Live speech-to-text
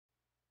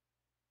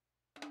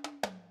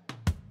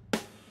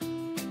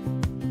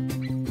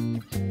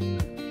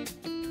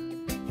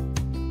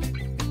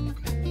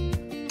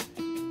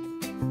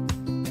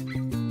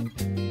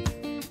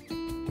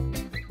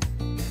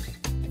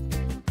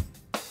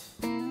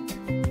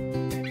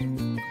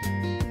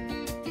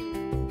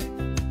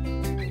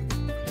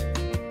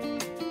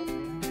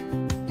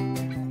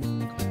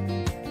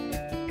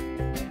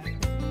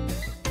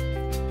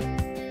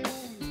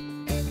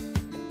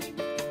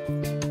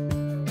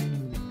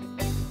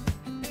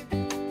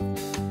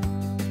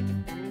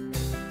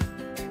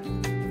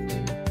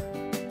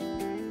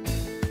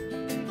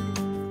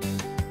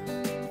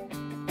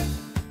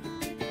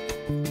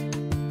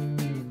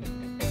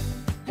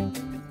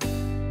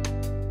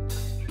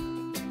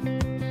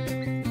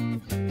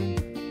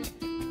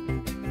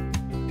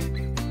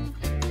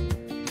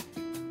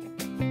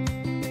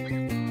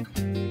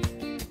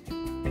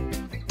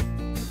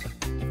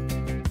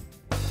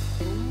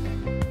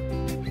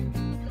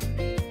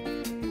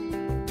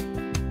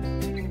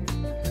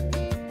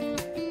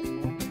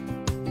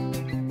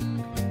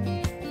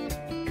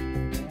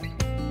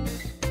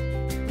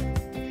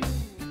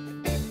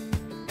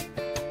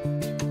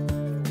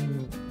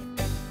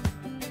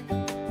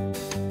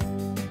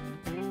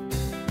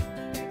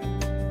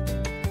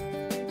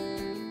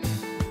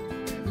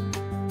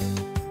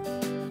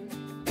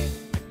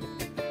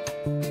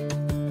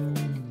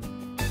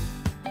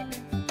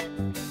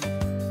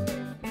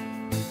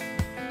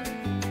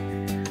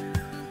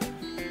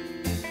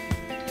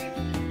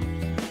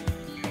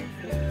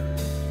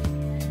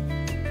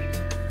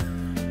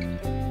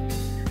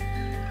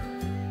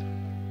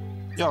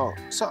Yo,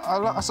 so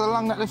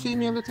long that the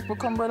female little people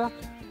come, brother?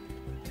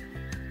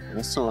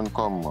 It soon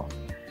come, man.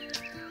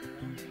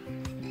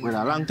 With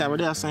a long time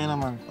there, saying,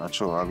 man. Not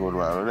sure, a good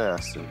while there,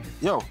 still.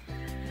 Yo,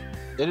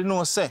 you didn't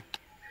know, say,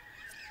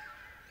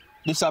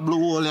 this a blue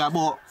hole here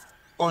about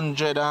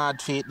 100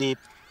 odd feet deep.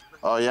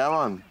 Oh, yeah,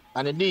 man.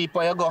 And the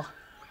deeper you go,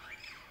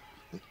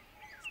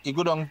 you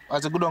go down,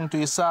 as you go down to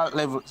your salt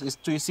level,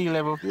 to your sea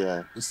level,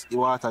 Yeah. the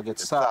water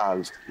gets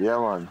salt. Yeah,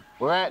 man.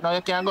 Right now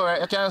you can go, right?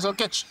 You can also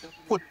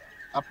put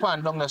a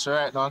pan down there so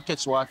right now and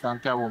catch water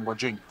and carry home go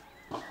drink.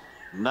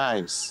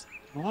 Nice.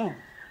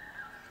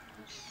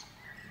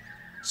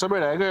 So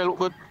brother, the girl look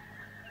good?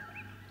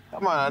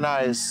 Come on,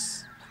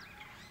 nice.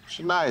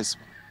 She nice,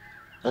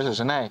 man. She's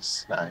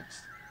nice.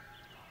 Nice.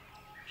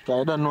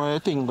 I don't know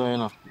anything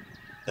going on.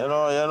 You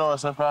know,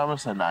 so far,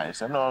 I'm nice.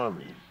 You know what I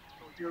mean?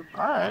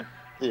 All right.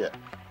 Yeah.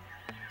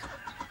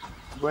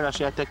 Brother,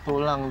 she take too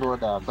long though,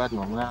 dog. God,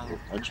 no, man.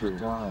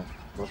 Actually.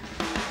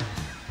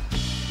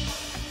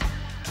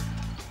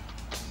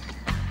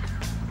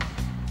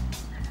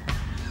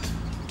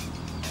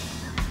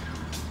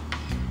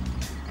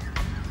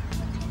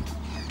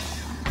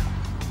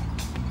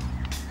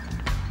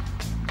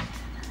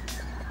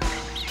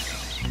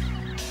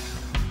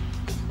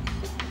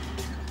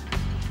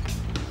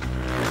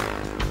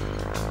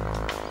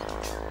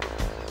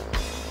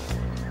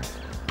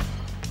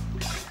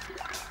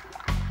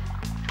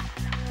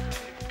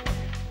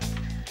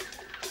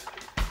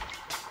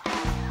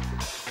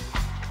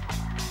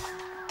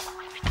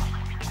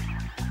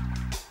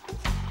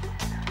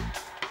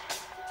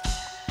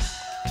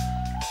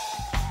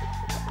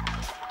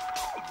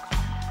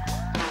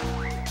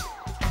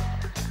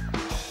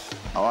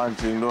 One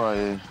thing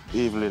though,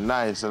 evening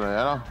nice, you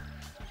know?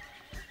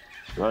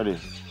 Ready?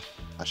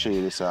 I'll show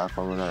you this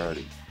coming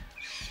already.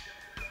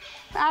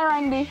 Hi,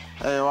 Randy.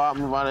 Hey, what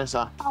happened,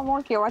 Vanessa? I'm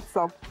okay, what's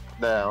up?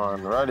 There,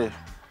 man, ready?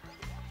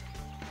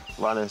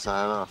 Vanessa, you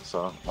know,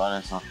 so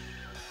Vanessa.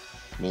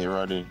 Me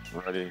ready,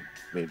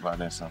 meet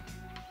Vanessa.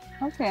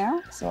 Okay.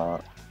 So,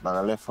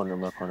 I left on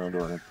them, I'm gonna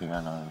do anything, you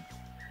know.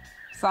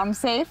 So I'm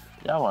safe?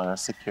 Yeah, man, I'm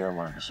secure,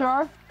 man.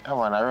 Sure? Yeah,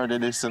 man, I ready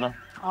this, you know?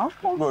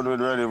 Okay. Good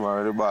with ready,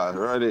 man, the boss,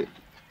 ready.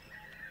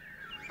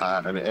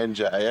 And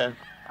enjoy, yeah?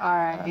 All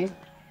right.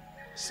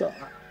 So,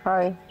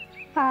 hi.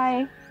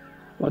 Hi.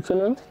 What's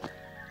your name?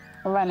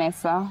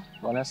 Vanessa.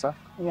 Vanessa?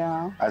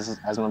 Yeah. As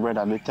my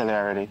brother did tell you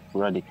already,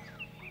 Roddy.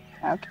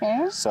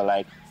 Okay. So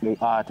like the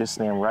artist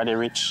name Roddy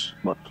Rich,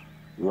 but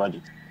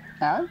Roddy.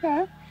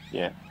 Okay.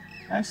 Yeah.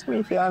 Nice to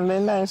meet you, and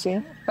then nice seeing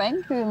you.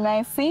 Thank you.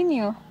 Nice seeing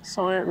you.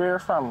 So where you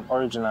from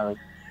originally?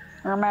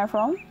 Where am I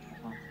from?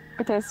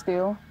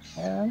 Petersfield.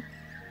 Yeah.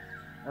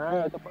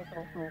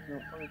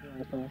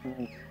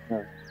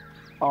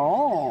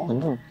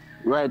 Oh.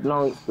 Right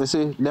now, you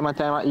see, them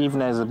time of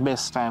evening is the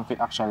best time to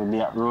actually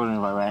be at Rolling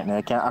River right now.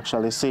 You can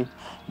actually see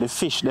the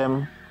fish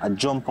them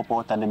jump up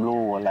out of the blue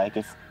hole, like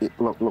if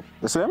look,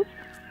 you see them?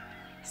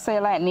 So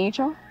you like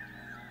nature?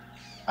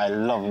 I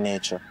love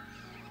nature.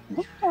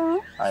 Okay.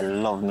 I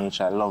love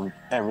nature. I love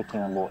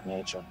everything about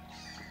nature.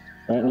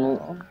 I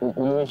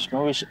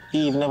wish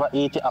Eve never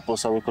ate the apple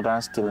so we could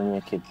still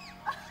make it.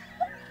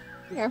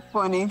 You're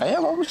funny. I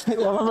have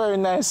a very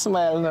nice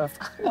smile now.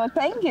 Oh,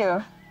 thank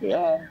you.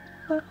 Yeah.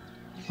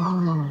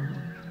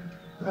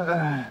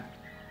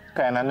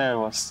 Kind of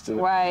nervous too.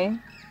 Why?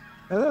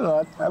 I don't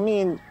know. I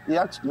mean,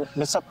 you're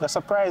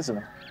surprising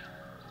me.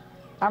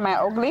 Am I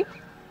ugly?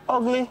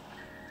 Ugly?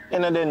 You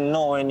know, they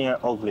know when you're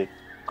ugly.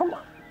 Come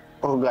on.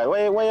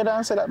 Ugly. Why you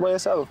don't say that by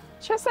yourself?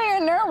 Just say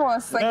you're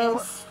nervous.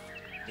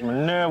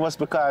 I'm nervous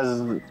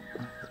because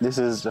this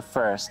is the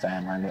first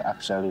time I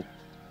actually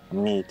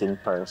meet in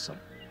person.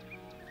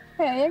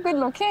 Yeah, you're good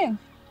looking.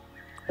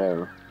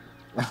 Well,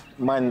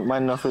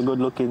 man not for good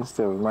looking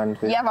still. Man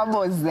for... You have a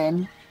buzz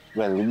then?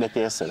 Well, we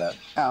better say that.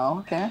 Oh,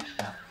 okay.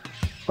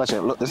 Watch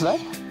it, look this way.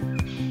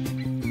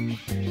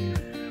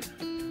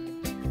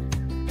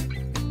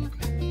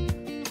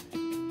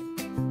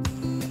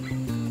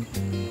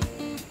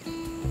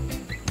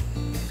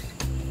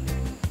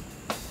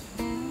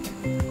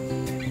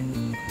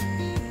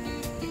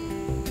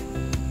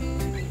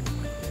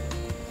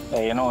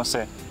 Hey, you know,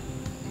 say,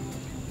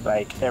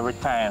 like every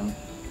time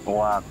I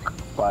walk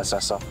past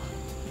us up,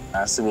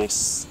 I see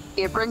this.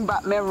 It bring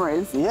back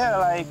memories. Yeah,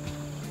 like.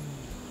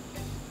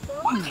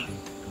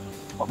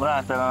 But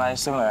I'm telling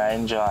you, I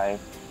enjoy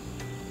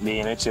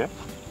being with you.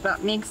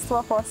 That makes two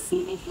of us.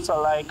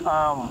 So, like,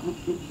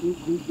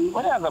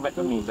 when do I go back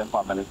to meet the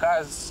family?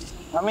 Because,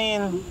 I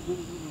mean,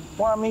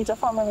 want to meet your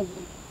family?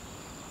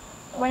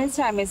 When the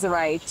time is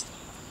right.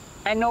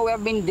 I know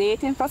we've been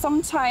dating for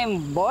some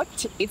time,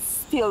 but it's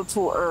still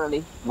too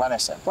early.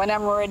 Vanessa. When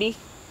I'm ready,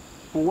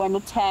 when the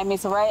time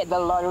is right, the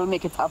Lord will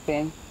make it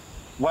happen.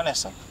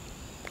 Vanessa,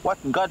 what,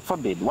 God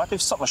forbid, what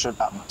if something should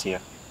happen to you?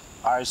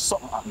 Or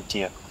something happen to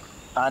you?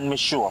 And me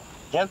sure.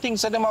 You don't think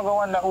so them are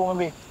going to wonder who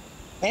me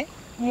be? Eh?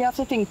 You have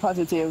to think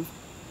positive.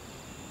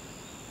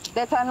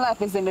 Death and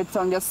life is in the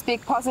tongue. Just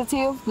speak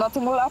positive.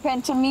 Nothing will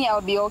happen to me. I'll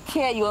be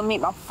okay. You'll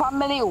meet my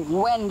family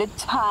when the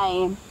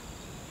time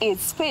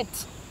is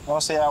fit.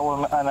 Don't say I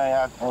will, and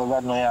I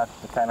got no yet.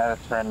 Kind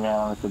of turn me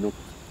on a little bit.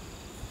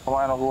 Come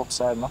on, I'll go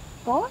upside, no?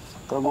 What?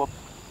 Go up.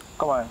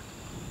 Come on.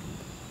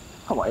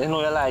 Come on, you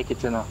know you like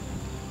it, you know.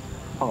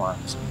 Come on.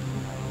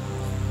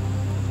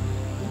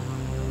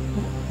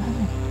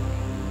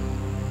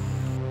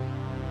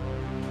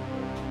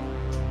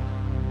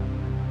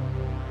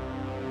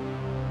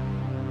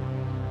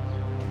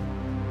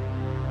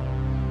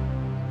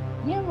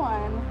 Yeah,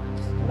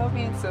 man. Love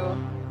you too.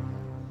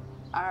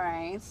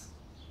 Alright.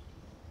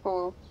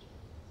 Cool.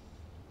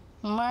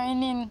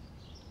 Morning.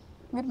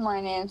 Good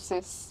morning,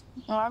 sis.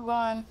 How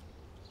going?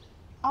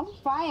 I'm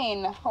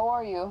fine. How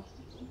are you?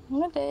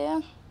 I'm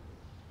there.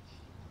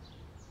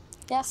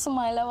 Yeah,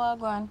 smile. How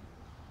going?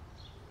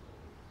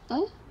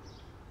 Hmm?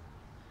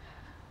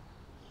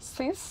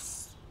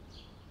 Sis,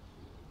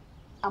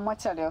 I'm gonna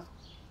tell you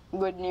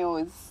good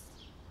news.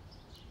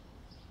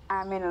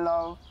 I'm in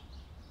love.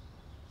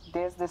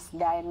 There's this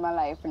guy in my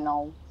life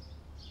now.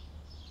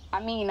 I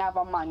mean, I have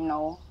a man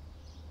now.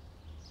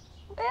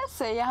 They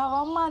say you have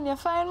a man, you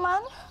find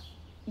man?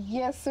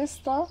 Yes,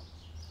 sister.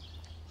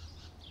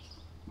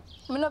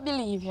 I don't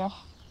believe you.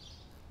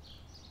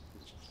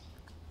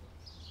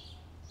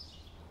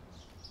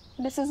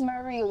 This is my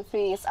real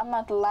face. I'm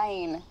not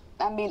lying.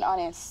 I'm being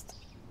honest.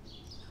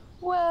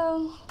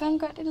 Well,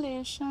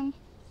 congratulations.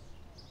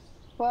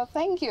 Well,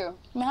 thank you.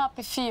 I'm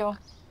happy for you.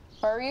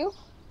 For you?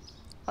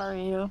 For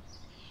you.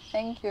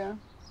 Thank you.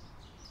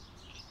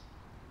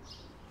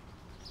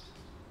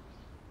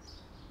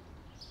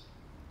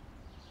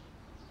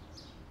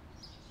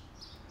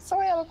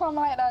 Sorry, I'll come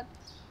like that.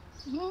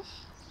 Mm-hmm.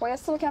 But you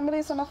still can't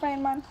believe I'm a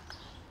fine man.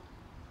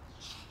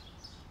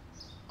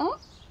 Hmm?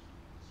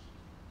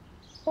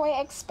 What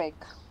you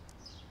expect?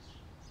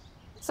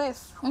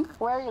 Sis,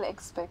 what you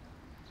expect?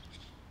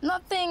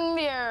 Nothing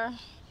there.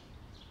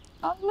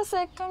 I was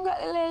say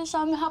congratulations.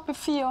 I'm happy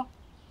for you.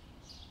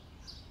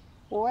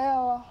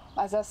 Well,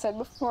 as I said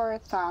before,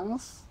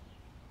 thanks.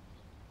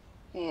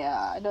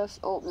 Yeah, I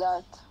just hope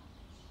that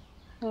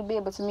you'll be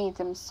able to meet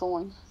him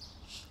soon.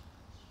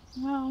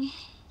 Well,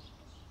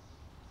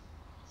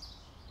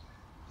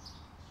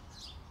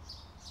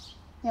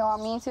 You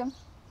want to meet him?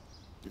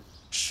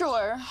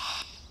 sure.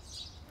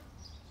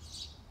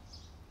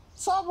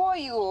 So how about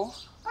you?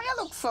 How you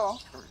look so?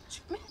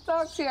 Me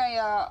talk to you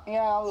and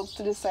you look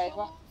to the side.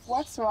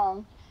 What's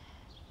wrong?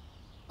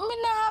 I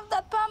don't have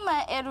that on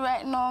my head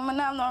right now. I don't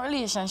have no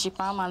relationship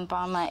with a man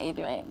on my head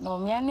right now.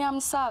 Me and him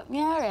salt. Me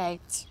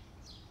alright.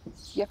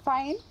 You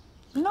fine?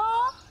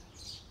 No.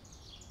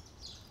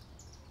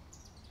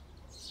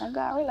 I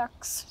gotta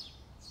relax.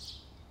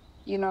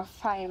 You're not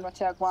fine, but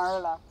you're going to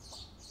relax.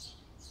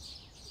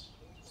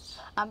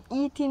 I'm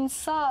eating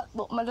salt,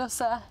 but I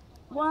just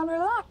want to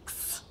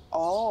relax.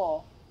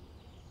 Oh.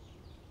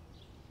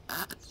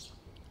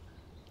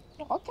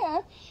 Okay.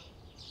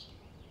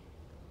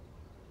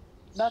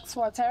 That's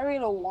what I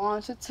really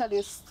want to tell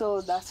you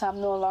still, that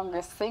I'm no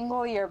longer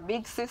single. Your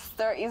big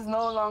sister is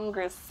no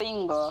longer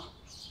single.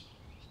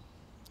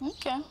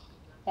 Okay.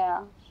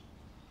 Yeah.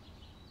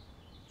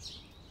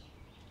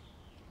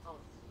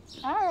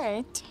 All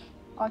right.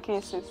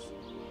 Okay, sis.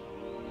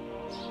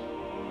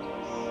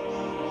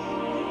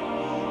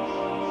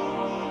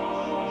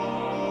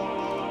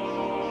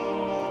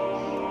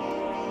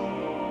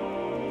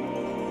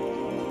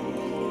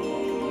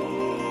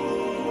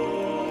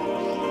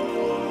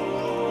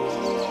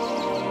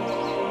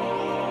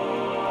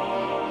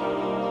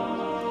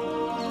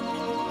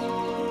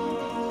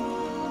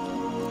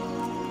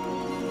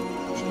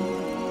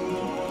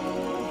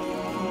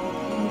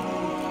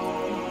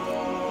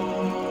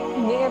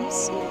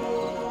 Babes.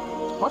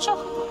 What's up?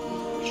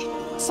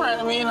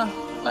 Friend of me, you know.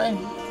 Like,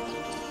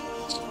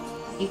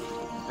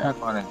 yeah,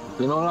 come on then.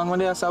 You know how long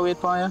they have to wait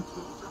for you?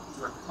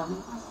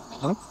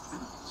 Hmm?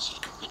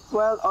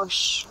 Well,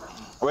 hush.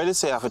 What did you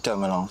say you have to tell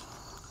me now?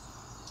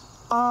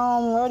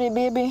 Ready,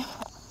 baby?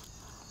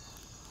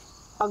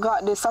 I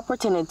got this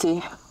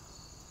opportunity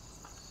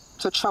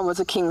to travel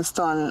to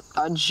Kingston,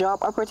 a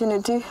job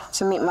opportunity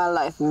to make my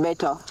life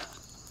better.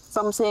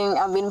 Something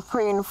I've been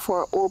praying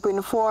for,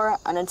 hoping for,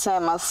 and the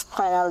time has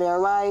finally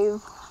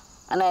arrived.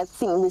 And I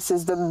think this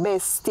is the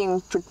best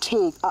thing to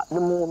take at the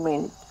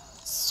moment.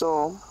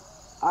 So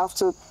I have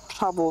to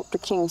travel to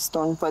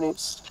Kingston for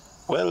this.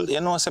 Well,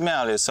 you know, so I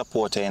always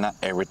support you in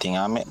everything.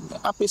 I'm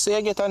happy to say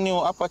you get a new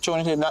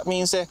opportunity. That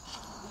means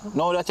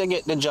now that you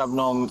get the job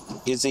now,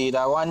 is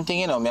either one thing,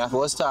 you know, I have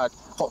to start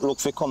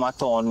look for come at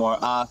town more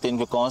often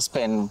to come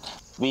spend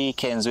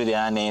weekends with you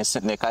and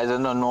because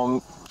I don't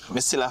know, I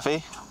still have to,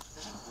 you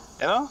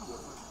know?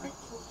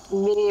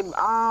 Babe,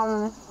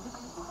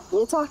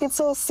 you talk it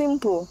so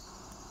simple.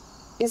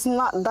 It's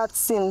not that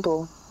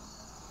simple.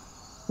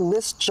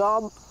 This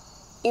job,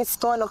 it's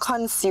going to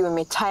consume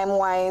me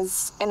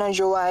time-wise,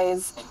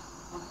 energy-wise.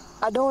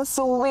 I don't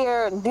see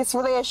where this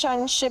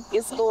relationship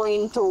is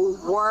going to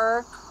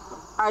work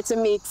or to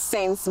make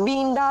sense.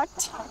 Being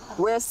that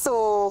we're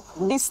so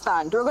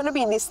distant, we're going to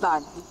be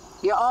distant.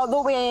 You're all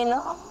the way in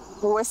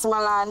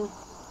Westmoreland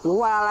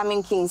while I'm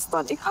in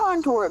Kingston. It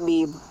can't work,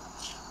 babe.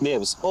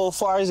 Babes, how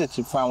far is it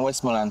from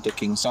Westmoreland to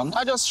Kingston?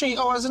 I just 3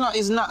 hours, you know.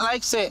 It's not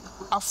like, say,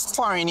 a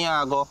foreign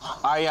year go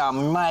or you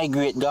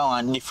migrate go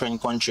on different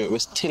country. We're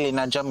still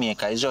in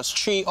Jamaica. It's just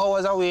 3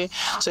 hours away.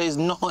 So it's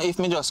not if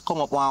me just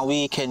come up one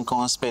weekend,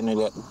 come spend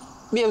with it.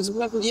 Babes,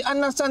 you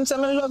understand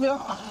something, love you?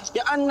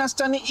 You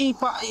understand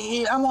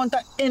the amount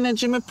of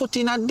energy me put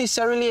in this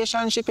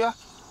relationship, yeah?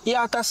 You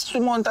have the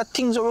amount of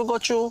things that we go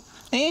through,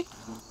 eh?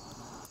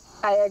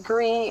 I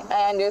agree,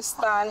 I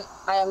understand,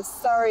 I am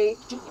sorry,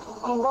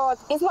 but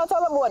it's not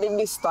all about the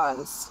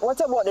distance. What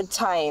about the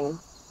time?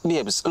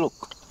 Babes, look,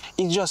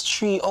 it's just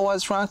 3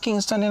 hours from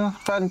Kingston, you know,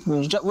 from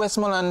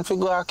Westmoreland to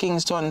go to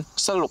Kingston.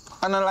 So look,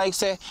 and I like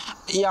say,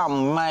 yeah,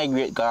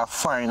 migrate, go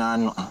foreign or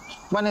nothing.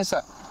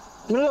 Vanessa,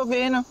 I love you,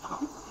 you know.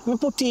 I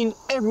put in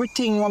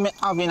everything what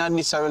I have in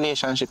this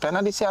relationship,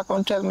 and this you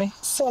can tell me.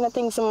 So you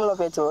think some love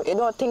you too. You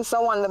don't think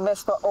someone the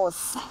best for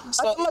us.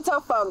 So, as a matter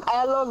of fact,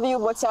 I love you,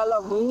 but you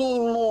love me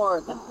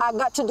more. I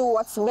got to do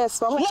what's best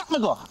for me. Let me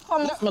go.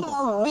 Let me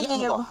go. Let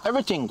me go.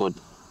 Everything good.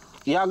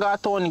 You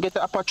got to get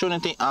the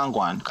opportunity and go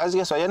on. Because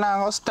guess what? You're not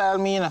going to style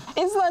me, you know.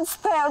 It's not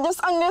style. Just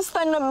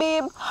understand,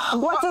 babe.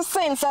 What's the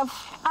sense of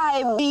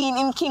I being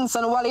in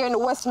Kingston while you're in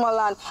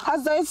Westmoreland?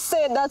 As I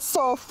said, that's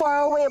so far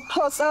away.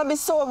 Plus, I'll be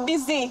so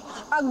busy.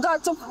 I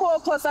got to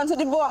focus and to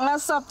devote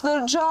myself to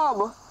the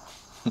job.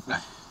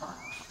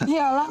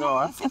 Yeah, you know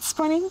what? It's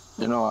funny.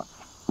 You know what?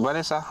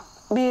 Vanessa?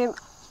 Babe,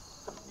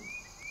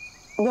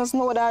 just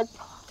know that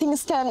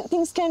things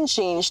can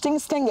change.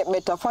 Things can get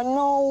better. For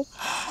now,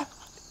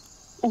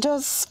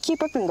 just keep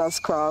your fingers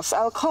crossed.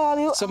 I'll call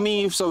you. So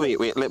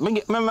wait, let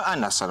me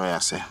understand what you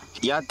say.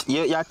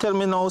 You tell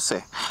me now,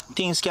 say,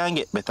 things can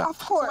get better. Of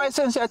course. So why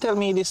since you tell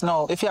me this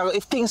now? If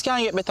things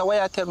can get better,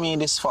 why you tell me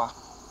this for?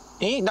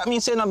 Eh? That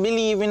means you don't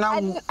believe in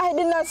I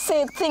did not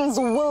say things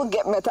will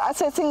get better. I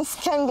said things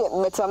can get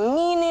better,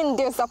 meaning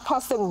there's a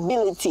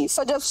possibility.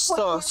 So just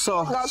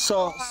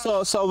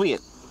So wait.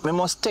 We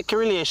must take a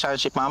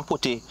relationship and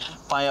put it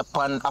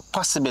upon a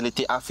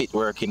possibility of it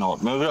working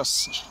out. We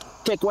just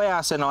take what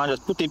you say now and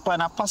just put it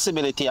upon a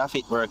possibility of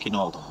it working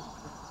out.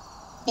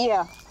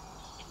 Yeah.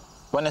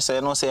 When you say,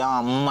 you don't say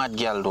I'm a mad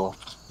girl though.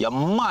 You're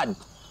mad.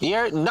 You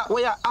hear that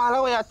way all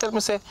the way you tell me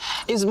say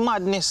it's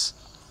madness.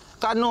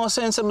 Cause no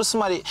sensible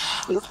somebody.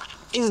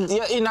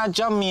 You're in a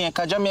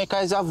Jamaica. Jamaica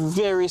is a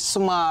very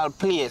small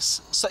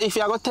place. So if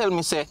you're gonna tell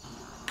me say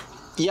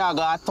you go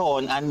to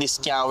town and this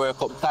can't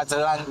work up because it's a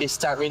long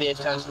distance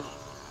relationship.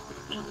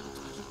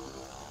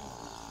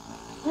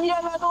 You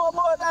don't know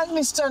about long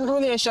distance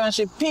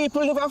relationship.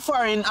 People live a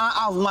foreign and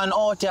have man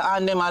out here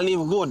and them a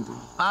live good.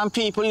 And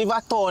people live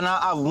a town and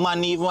have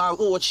man even have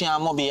Ochi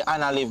and Mobi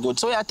and a live good.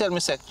 So you tell me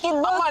say, a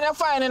man you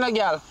finding a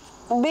girl?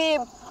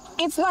 Babe,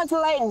 it's not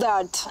like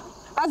that.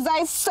 As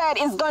I said,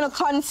 it's going to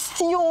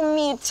consume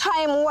me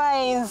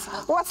time-wise.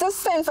 What's the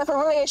sense of a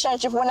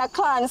relationship when I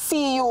can't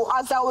see you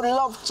as I would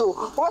love to?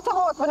 What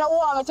about when I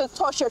want me to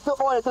touch you, to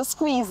hold you, to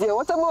squeeze you?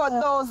 What about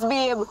those,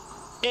 babe?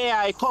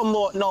 AI come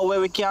out now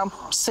where we can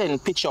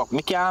send picture.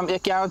 You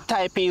can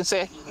type in,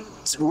 say,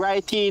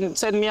 write in,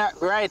 send me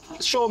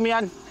show me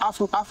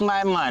of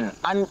my man,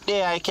 and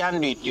AI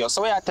can do it here.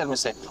 So what you tell me,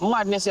 say,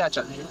 madness here,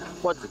 chat.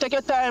 But take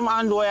your time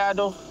and do what you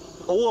do.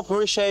 I hope we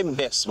wish you the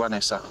best,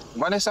 Vanessa.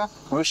 Vanessa,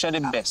 we wish you the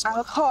best.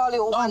 I'll call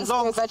you once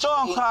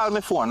Don't call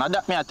me phone.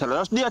 That me I tell you.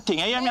 Just do your thing.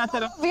 You hear me I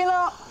tell you? You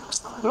know.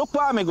 Look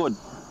for me good.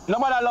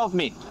 Nobody love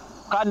me.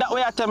 Because that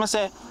way I tell me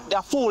say,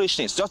 they're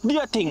foolishness. Just do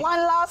your thing. One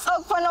last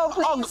hug for now,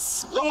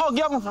 please. Hug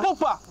your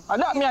pooper.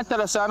 And that me I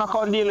tell you, sir. I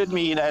can't deal with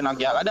me either, you know,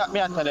 girl. That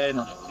me I tell you, you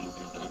know.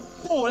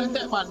 Fool,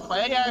 that man.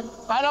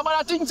 I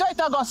nobody think say it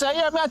go, sir.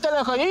 Hear me I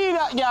tell you, you hear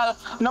that, girl.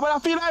 Nobody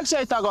feel like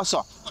say it go,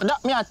 sir.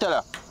 That me I tell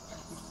you.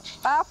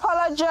 I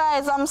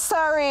apologize, I'm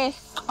sorry.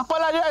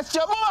 Apologize to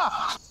your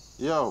mama.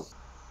 Yo,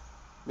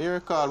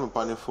 Mary called me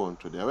on the phone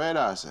today. Where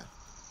that say?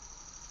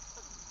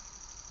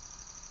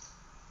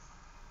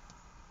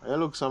 Hey,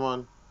 look,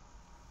 someone.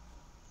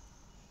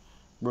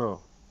 Bro.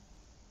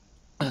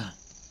 If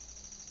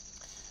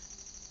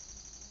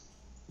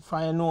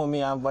I know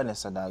me and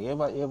Vanessa, dog, you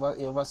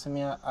ever see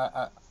me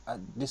a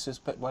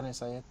disrespect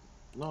Vanessa yet?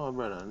 No,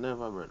 brother,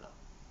 never, brother.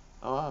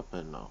 What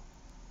happened now?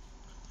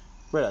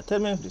 Brother, tell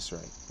me if this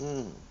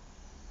right.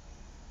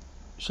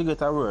 She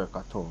get a work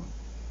at home.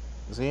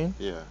 See?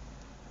 Yeah.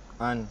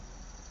 And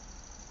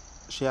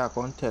she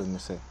can tell me,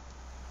 say,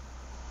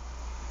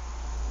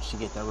 she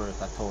get a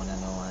work at home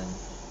now and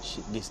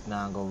this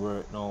not gonna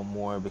work no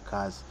more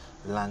because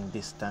long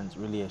distance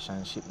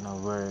relationship no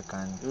work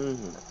and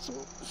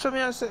so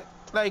me I say,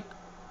 like,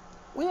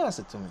 what you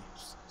say to me?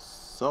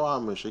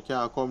 So she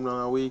can't come down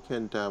a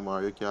weekend time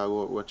or you can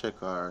go check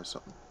her or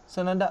something.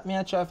 So now that me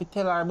I try to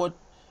tell her, but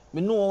I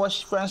know what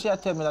she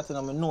tell me that, you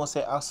know, I know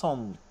say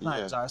some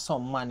nights or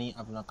some money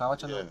have no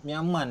cause me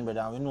a man,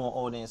 brother, we know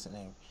all this and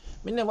everything.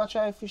 Me never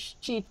try to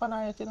cheat on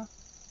her yet, you know.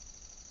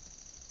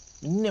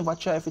 Me never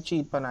try to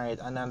cheat on her yet,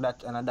 and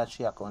that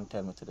she can't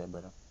tell me today,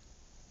 brother.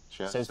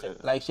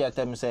 Like she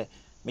tell me say,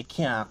 me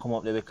can't come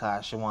up there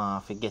because she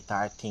want to get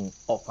her thing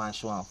up and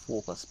she want to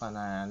focus on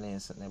her and then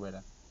something,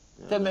 brother.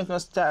 Tell me if no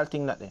style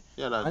thing that there.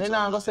 Yeah, that And then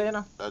I'm gonna say, you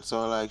know. That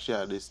sound like she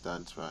at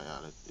distance from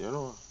you, you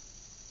know.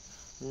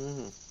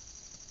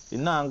 You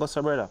know I'm gonna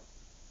say, brother.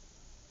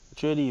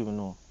 What you even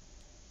know?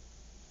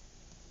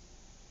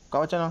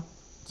 Come what you know?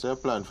 What's your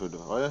plan for that?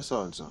 How you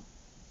sound, son?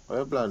 What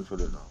you plan for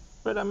that now?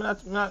 Brother, I'm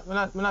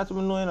not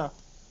even knowing now.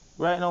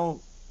 Right now,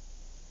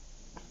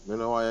 You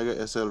know why you get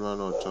yourself in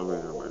no trouble,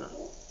 you know, brother.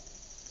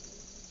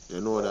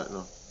 You know that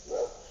now.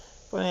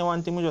 funny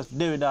one thing, we just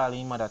do with all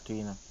in mother too,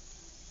 you know.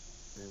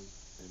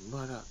 And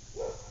mother,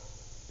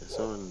 your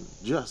son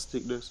just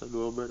stick this to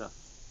do, brother.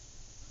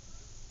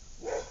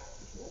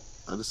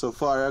 And so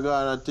far you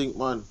gone, I think,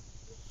 man.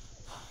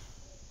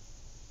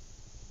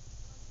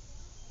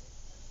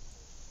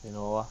 You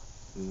know what?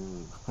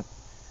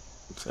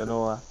 You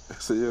know what?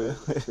 So you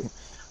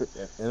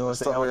You know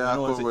stop where you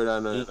come with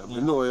that now.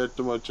 You know you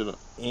too much, you know.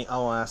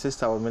 Our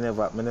sister, me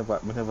never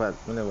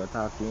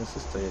talk to your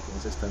sister yet.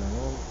 Your sister,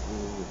 no.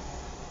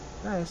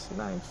 Nice.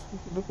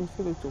 Looking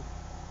for it too.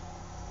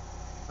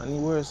 And he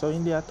works so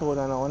in the town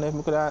and I wonder if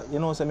me could have,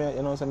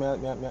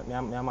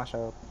 me mash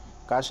her up.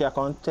 Cause she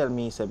can't tell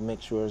me, say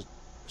make sure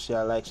she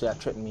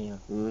threaten me. You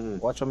know?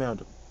 Watch what me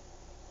do.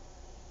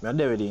 Me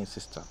there with the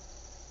sister.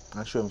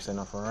 And show me say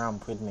enough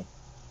ramp with me.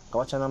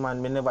 Cause watch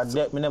man, me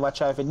never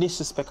try to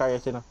disrespect her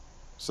yet, you know.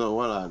 So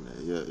what on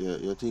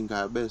you think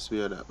I best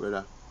for that,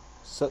 brother?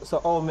 So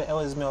how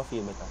is me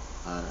feel better?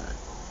 Alright.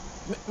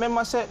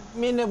 Remember say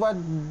me never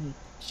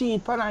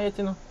cheat on her yet,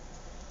 you know.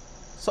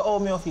 So how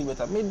me feel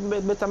better?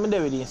 Me better me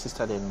there with the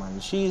sister then, man.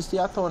 She's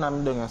still at home and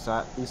I'm doing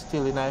so it's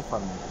still in her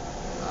family.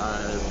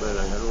 Alright,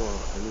 brother, you know,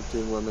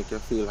 anything will make you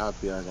feel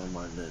happy as a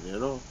man then, you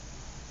know?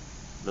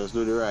 Just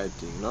do the right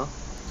thing, no?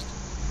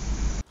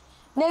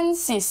 Then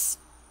sis,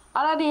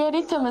 all of the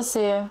edit tell me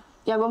say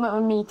you're gonna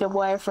make me meet your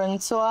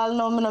boyfriend, so I'll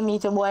know me not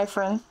meet your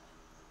boyfriend.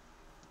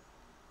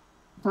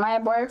 My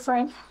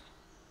boyfriend?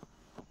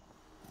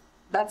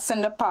 That's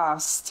in the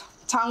past.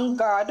 Thank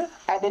God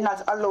I did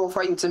not allow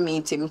for you to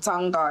meet him.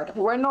 Thank God.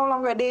 We're no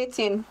longer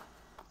dating.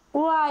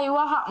 Why?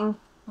 What happened?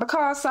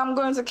 Because I'm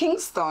going to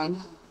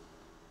Kingston.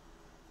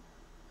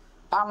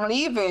 I'm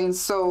leaving,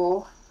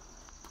 so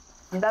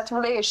that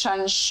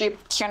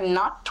relationship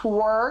cannot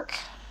work.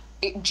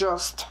 It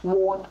just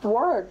won't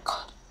work.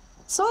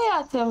 So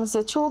yeah, tell me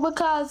say true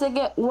because you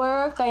get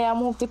work and you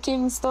move to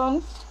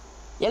Kingston,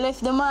 you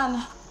left the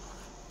man.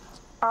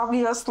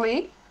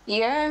 Obviously,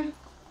 yeah.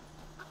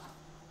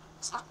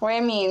 What I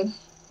mean?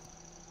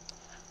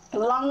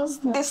 Long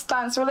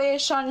distance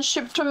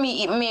relationship to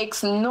me, it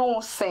makes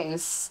no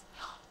sense.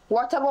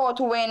 What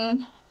about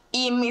when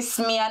he miss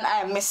me and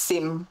I miss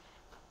him?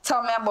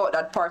 Tell me about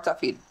that part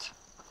of it.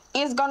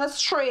 He's gonna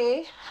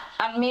stray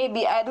and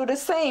maybe I do the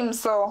same,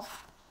 so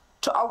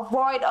to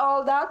avoid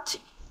all that,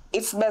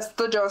 it's best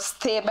to just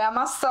stay by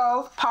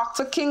myself, pack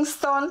to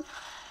Kingston,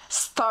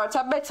 start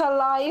a better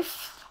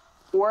life,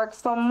 work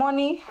some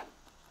money,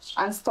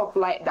 and stuff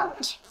like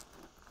that.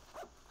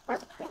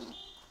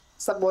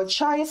 It's about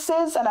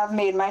choices, and I've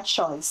made my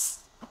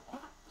choice.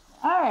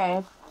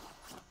 Alright.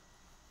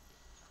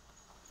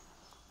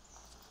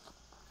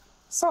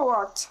 So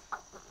what?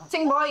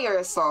 Think about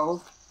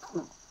yourself.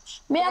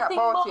 Me I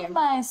think about him.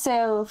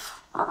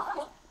 myself.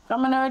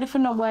 I'm not ready for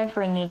no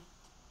boyfriend yet.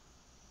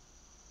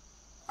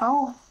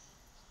 Oh.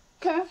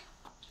 Okay.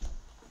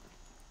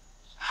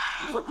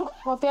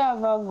 Hope you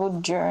have a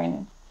good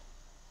journey.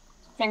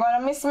 You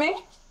gonna miss me?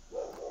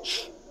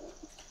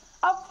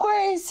 Of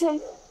course.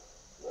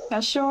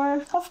 You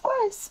sure? Of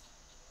course.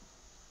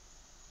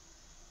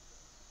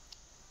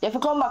 You have to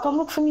come back and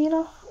look for me, you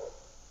know?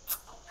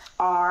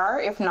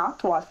 Or if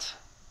not, what?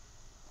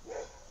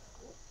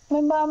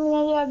 Remember me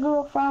and your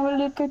girlfriend will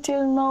look at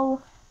till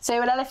now. So you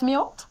would have left me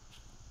out?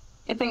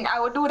 You think I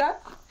would do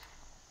that?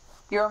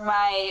 You're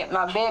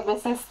my baby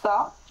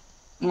sister,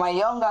 my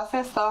younger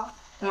sister,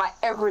 my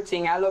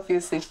everything. I love you,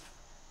 sis.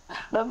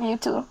 Love you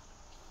too.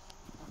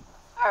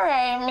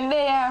 Alright, me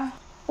there.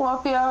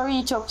 Hope you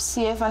reach up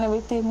safe and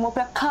everything. Hope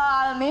you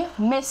call me,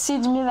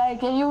 message me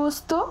like you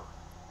used to.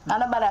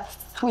 And about a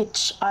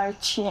switch or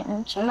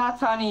change.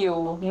 Not on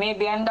you.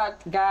 Maybe on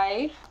that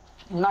guy,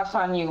 not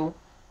on you.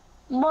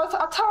 But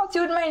I thought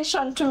you'd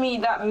mention to me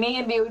that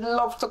maybe you'd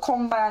love to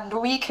come by on the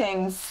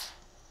weekends.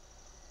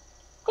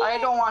 I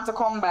don't want to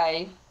come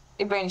by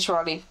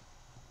eventually.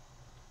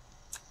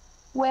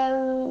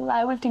 Well,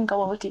 I will think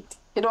about it.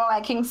 You don't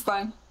like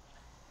Kingston?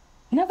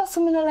 Never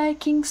saw me like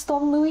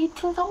Kingston. We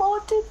think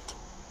about it.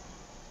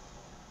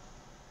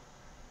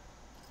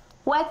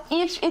 What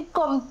if it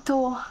come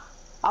to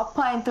a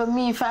point of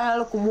me find a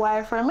look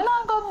boyfriend? Me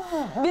not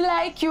gonna be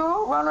like you,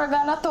 run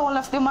around the town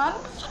of the man.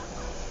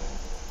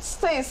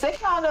 Sis, you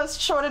can't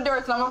just throw the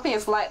dirt on my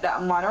face like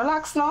that, man.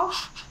 Relax now.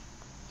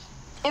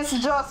 It's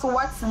just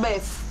what's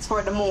best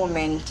for the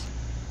moment.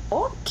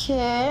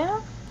 Okay.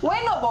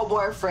 Why not about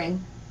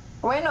boyfriend?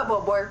 Why not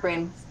about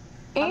boyfriend?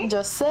 I'm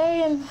just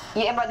saying.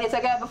 You ever dated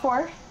a guy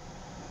before?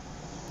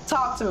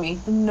 Talk to me.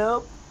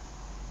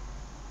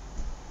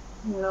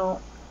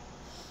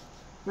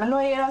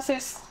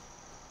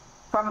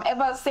 From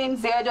ever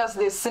since you're just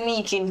the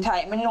sneaking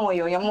type, me know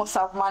you. You must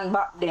have man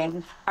back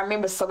then. I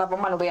remember son of a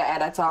man where you had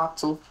to talk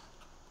to.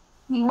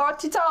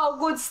 But it's all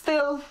good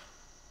still.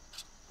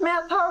 Me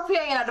I talk to you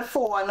in the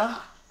phone.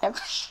 Talk back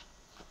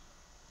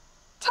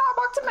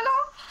to me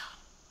now.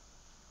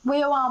 What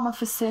you want me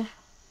to say?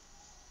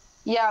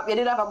 Yeah, you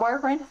did have a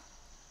boyfriend?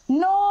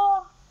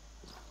 No.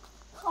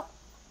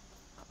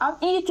 I'm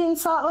eating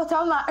salt, but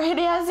I'm not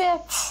ready as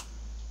yet.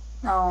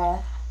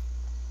 No.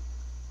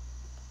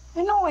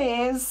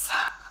 Anyways,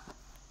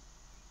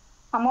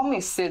 I'm gonna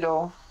miss you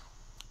though.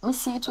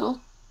 Miss you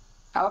too.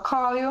 I'll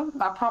call you.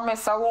 I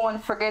promise I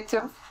won't forget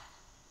you.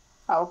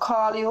 I'll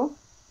call you.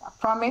 I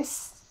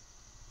promise.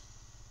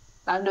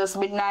 And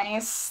just be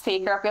nice.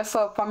 Take care of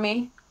yourself for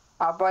me.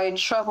 Avoid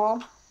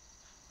trouble.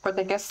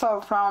 Protect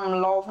yourself from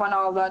love and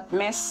all that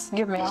mess.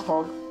 Give me a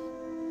hug.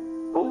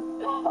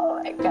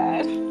 Oh my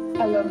God.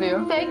 I love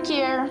you. Take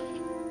care.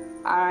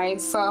 Alright,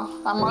 so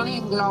I'm gonna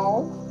leave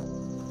now.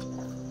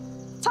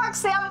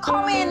 Taxi, I'm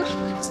coming.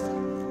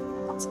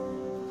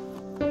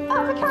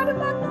 I'm kind of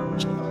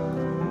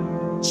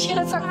she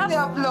doesn't have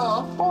your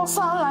blow. Oh,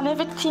 salt and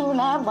everything in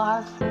her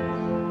bag.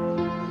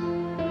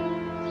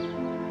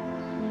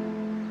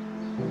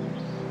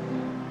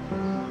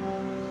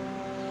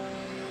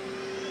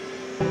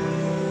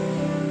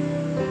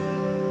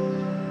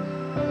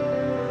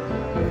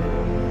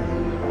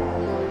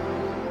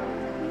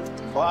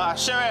 Wow,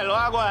 Cheryl,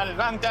 what going?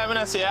 Long time I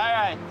don't see you, all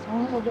right?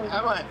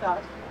 Come on.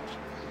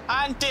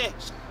 Auntie.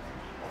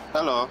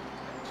 Hello.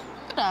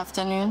 Good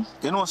afternoon.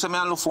 You know, so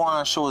I look for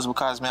one shoes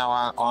because I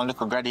want a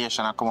little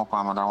graduation and come up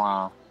and I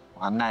want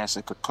a nice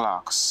little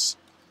clocks.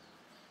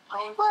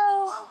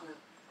 Well,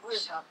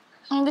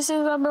 this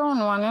is a brown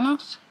one, you know?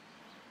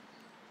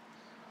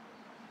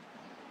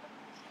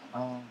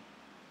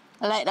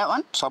 I like that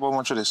one. So how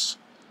much is this?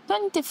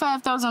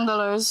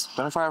 $25,000.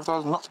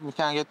 25,000? No, we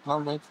can't get no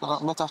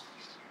better.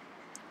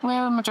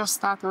 Well, I just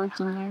start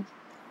working here.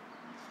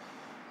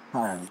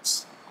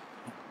 Alright.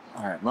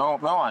 Alright, no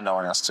one that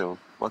one still.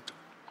 But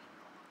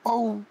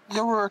oh,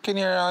 you're working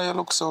here and you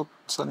look so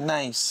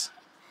nice.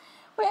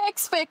 What do you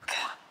expect?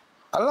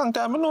 A long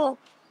time I know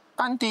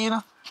Auntie, you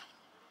know.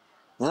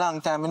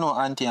 Long time I know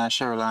Auntie and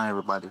Cheryl and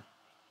everybody.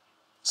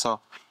 So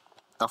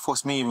the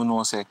first me even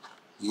know say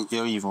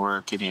you're even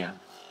working here.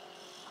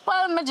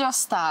 Well, I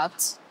just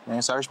start.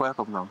 And so which way I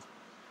come from?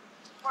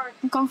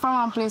 I come from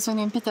one place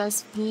named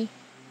Peter's P.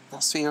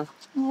 That's fair.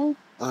 Mm.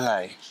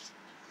 Lie.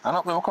 I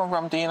know where I come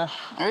from, Tina.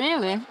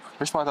 Really?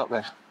 Which part up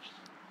there?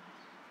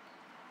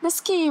 The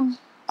scheme.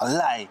 A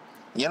lie.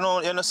 You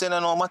know saying I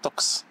know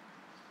Mattox.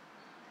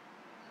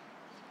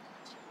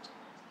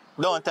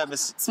 Don't tell me.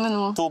 It's me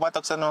know. 2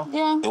 Mattox I know?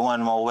 Yeah. You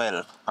want more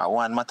well. I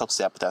want Mattox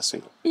there, Peter's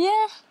P.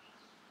 Yeah.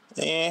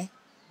 Yeah.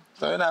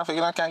 So you know, I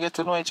figure I can't get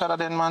to know each other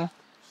then, man.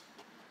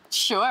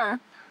 Sure.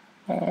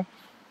 Yeah.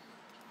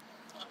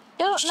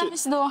 You look Shit.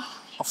 nice though.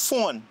 A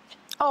phone.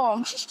 Oh,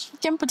 you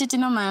can put it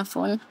in on my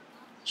phone.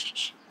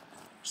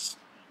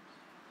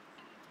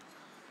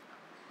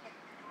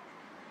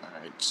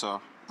 Alright, so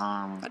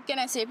What can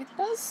I say?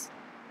 Because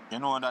you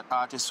know that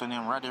artist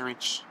named Roddy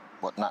Rich,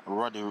 but not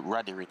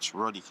Roddy Rich,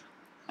 Roddy.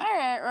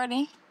 alright,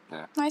 Roddy.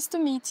 Yeah. Nice to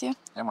meet you.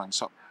 Yeah, man.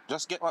 So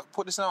just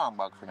put this in one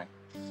bag for me.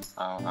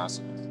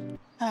 Answer.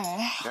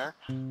 Alright. There.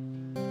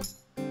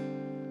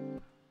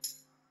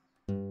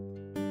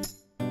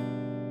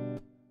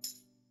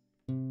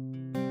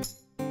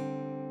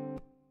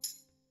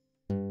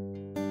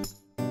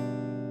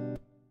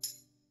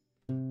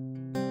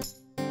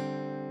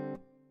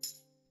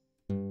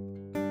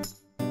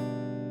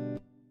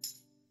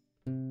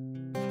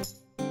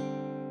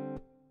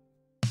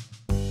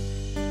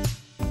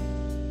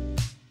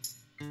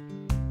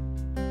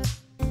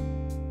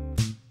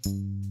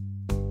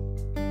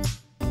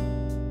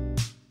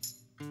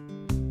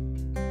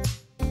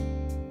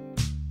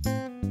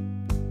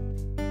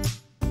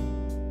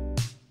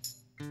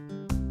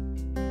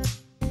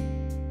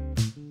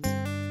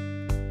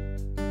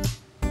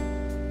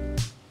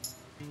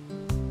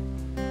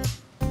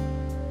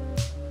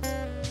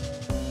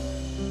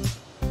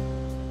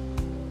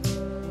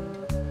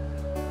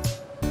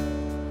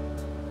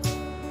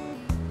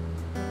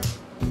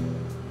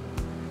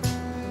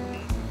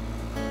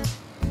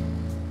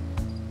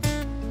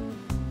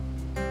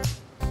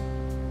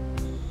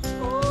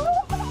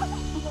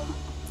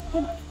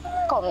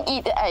 Come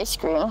eat the ice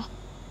cream.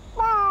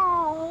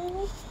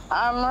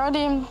 I'm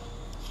ready.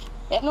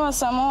 You know,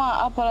 someone want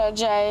to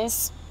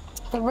apologize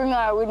to bring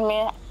her with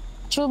me.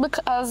 True,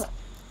 because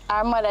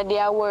our mother they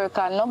at work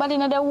and nobody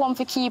know they want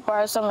to keep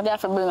her, so they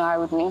have to bring her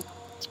with me.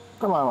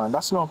 Come on, man.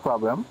 That's no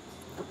problem.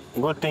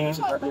 Good thing is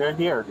you're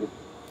here.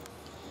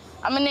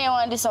 I'm not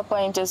want to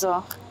disappoint you,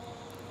 so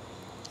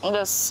I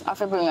just have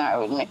to bring her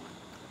with me.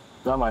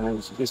 Yeah,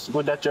 man, it's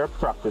good that you're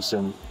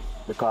practicing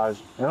because,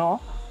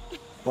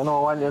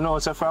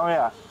 so from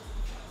here,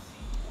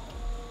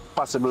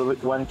 possible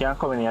one can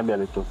come in your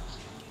belly too.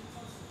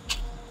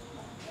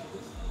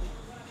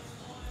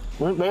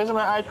 Where's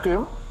my ice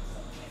cream?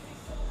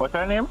 What's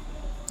her name?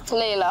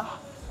 Layla.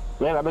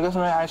 Layla, because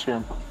my ice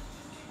cream.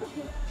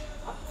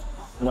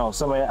 No,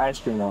 some of your ice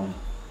cream on.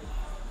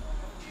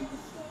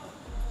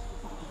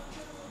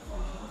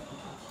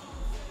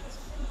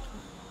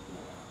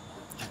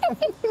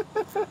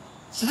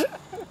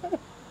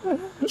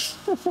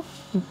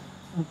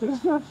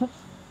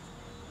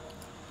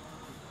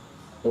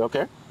 You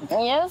okay?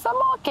 Yes, I'm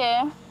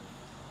okay.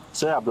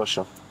 So you blush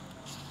up.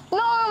 No,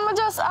 I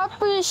just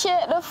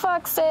appreciate the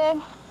fact that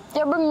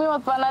you bring me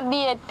up on a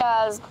date,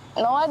 cause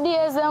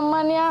nowadays them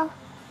man yeah,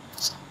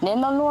 they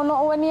don't know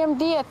no when them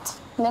date.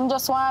 Them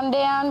just one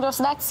day and just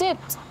that's it.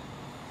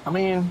 I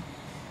mean,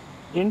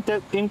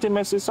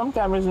 intimacy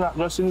sometimes is not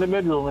just in the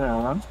bedroom, you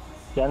know, man.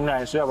 You're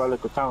nice, you have a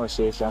little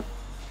conversation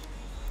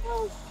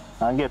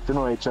and get to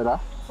know each other.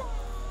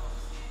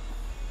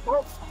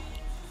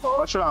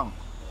 What's wrong?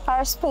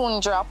 Our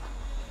spoon drop.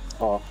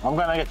 Oh, I'm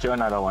gonna get you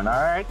another one,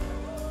 alright?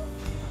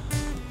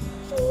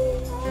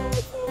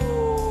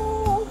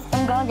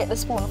 I'm gonna get the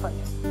spoon for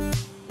you.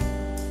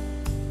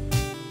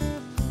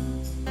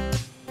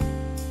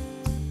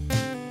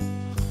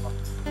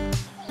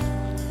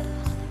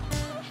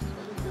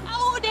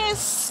 How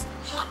this?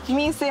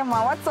 Me say,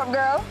 man, what's up,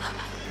 girl?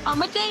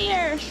 I'm a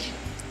there.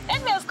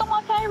 Anyways, come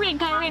on,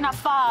 Kyrene a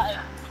fall.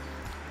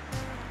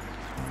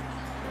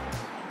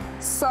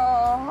 So,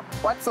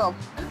 what's up?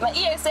 My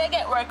ear say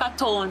get work at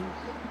town.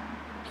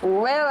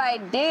 Well, I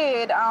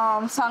did.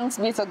 Thanks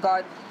be to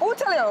God. Who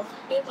tell you?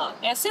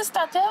 Your sister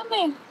tell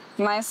me.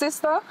 My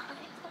sister?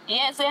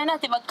 Yes, you're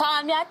not even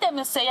call me and tell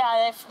me say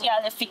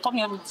you left the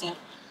community.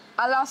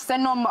 I lost the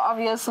number,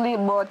 obviously,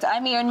 but I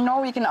mean, you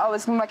know we can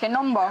always come back a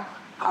number.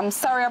 I'm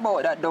sorry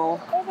about that, though.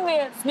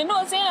 Anyways, me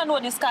know say you know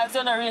this cause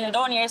you're not really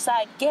down your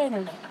side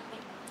again.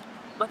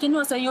 But you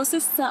know say your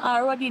sister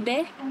already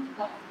there.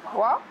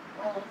 What?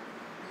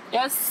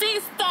 Your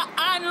sister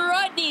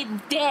already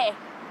there.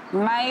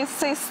 My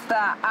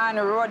sister and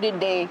Roddy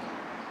Day.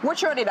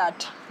 Which Roddy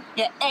that?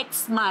 Your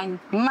ex-man.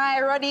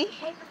 My Roddy?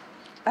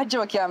 A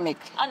joke you make.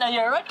 I know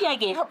you're ready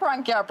again. A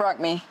prank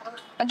me.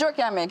 A joke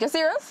you make. You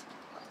serious?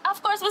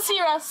 Of course, we're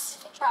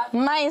serious.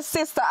 My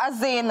sister, as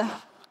in,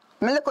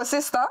 my little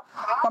sister,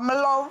 when I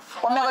love,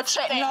 when I go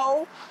check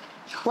now,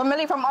 when I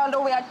leave from all the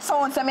way at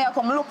town, so I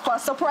come look for a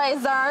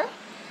surprise her.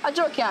 A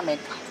joke you make.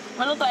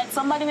 I look like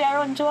somebody we are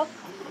on joke.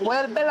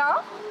 Well,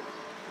 Bella,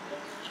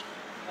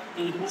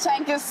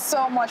 thank you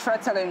so much for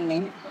telling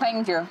me.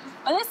 Thank you.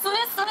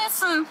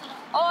 Listen.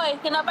 Oh,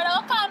 you know, but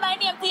I'll call my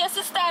name to your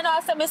sister and I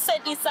say, me said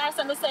this, I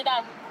say, me said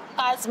that.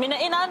 Because me in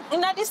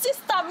the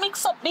sister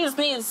mix up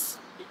business.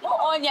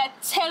 Oh, you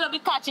tell her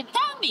because you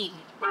tell me.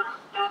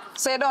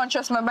 So you don't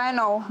trust me by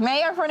now.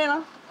 May I your friend, you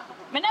know?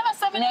 Me never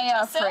said me May don't your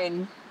trust you.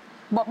 friend.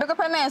 But pick up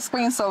a nice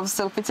screen so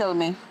still to tell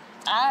me.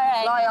 All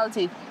right.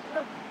 Loyalty.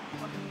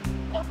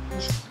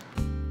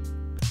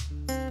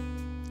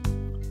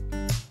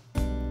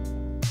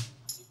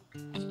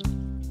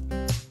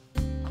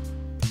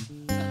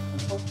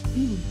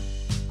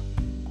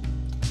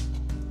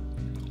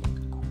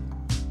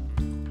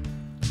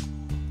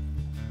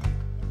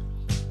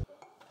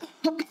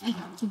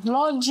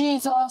 Lord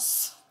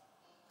Jesus.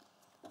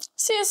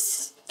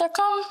 Sis, they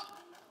come.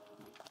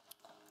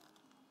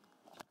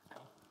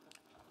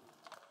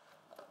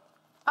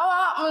 How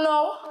happen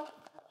now?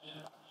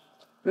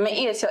 Me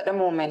hate you at the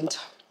moment.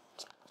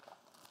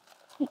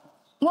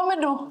 What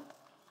me do?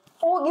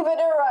 Who give you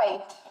the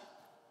right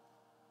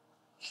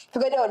to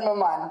go down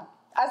my man?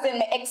 As in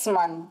my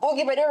ex-man. Who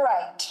give you the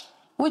right?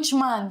 Which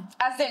man?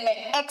 As in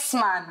my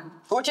ex-man.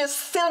 Which is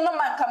still my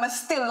man, because I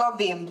still love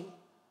him.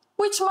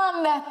 Which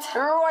man that?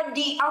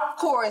 Roddy, of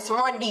course,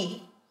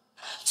 Roddy.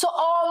 So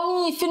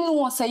all me if you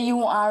know say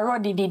you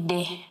already did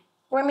there.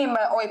 What mean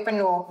by open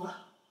know?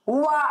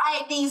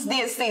 Why these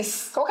days,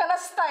 sis? What kind of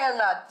style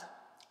that?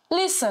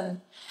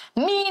 Listen,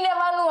 me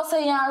never know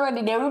say you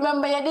already there.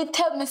 Remember you did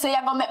tell me say you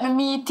gonna make me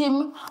meet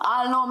him.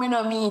 I know me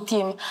no meet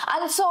him.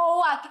 And so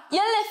what? You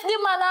left the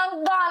man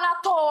and gone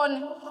at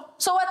town.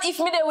 So what if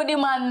me there with the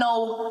man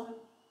now?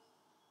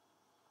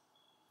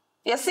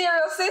 You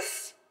serious,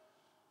 sis?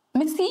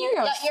 Me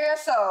serious? You hear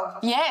yourself?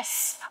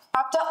 Yes.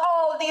 After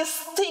all these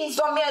things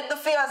when me had to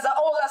feel as the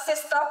older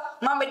sister,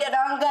 mommy dad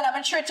and God,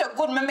 I'm treat you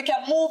good, me make you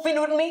move in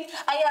with me.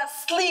 I had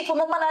sleep with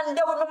my man and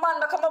there with my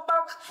man that come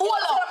back. Hold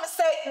up. Me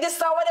say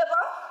this or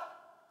whatever.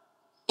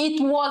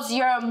 It was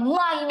your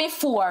man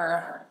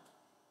before.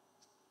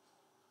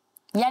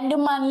 You and the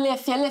man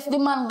left, you left the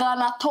man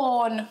gone at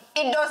town.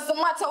 It doesn't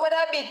matter whether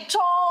I be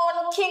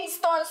town,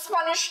 Kingston,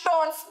 Spanish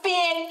Town,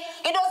 Spain.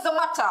 It doesn't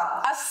matter.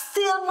 I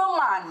still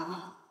my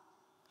man.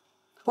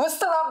 We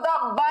still have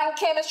that band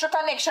chemistry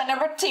connection,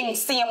 everything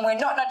same way,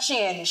 not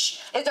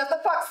change. It's just the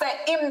fact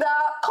that him the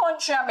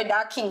country and me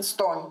that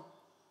Kingston.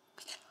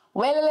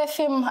 Well, I left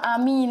him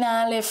and me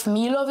now left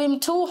me. Love him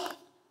too.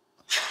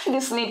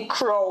 This need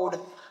crowd.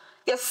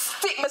 You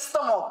stick my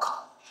stomach.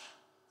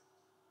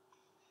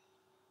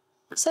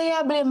 So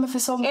you blame me for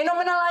something? You know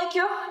me not like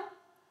you?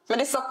 I'm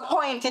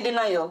disappointed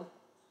in you.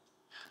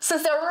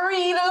 Since you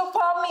really look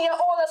for me, your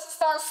older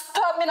sister and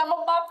stab me in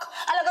my back,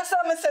 and I got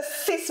tell me say,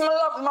 sis, me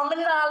love him, and me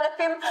not left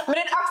him. Me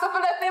didn't ask her to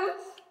left him.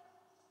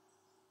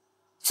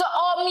 So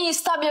all me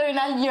stab you in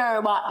a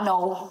year back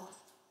now?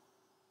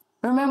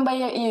 Remember,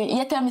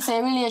 you tell me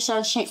say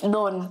relationship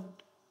done.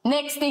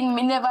 Next thing,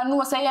 me never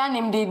know say you and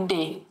him did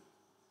day.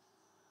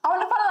 I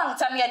wonder how long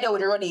time you there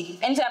with Roddy.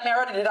 Anytime I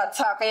Roddy did that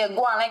talk, you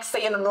go on like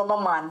say you don't know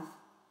my man.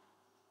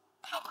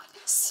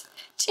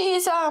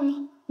 Jeez,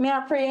 Me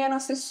I pray you know,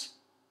 sis.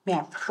 Me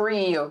I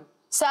pray you.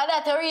 so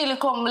that you really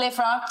come left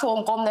from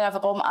home, come there to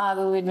come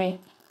argue with me.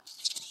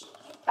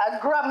 I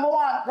grab me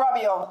one, grab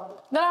you.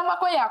 Then I'm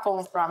like, where you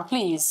come from,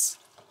 please?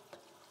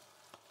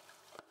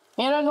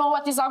 You don't know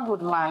what is a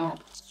good man.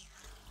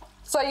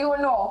 So you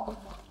know.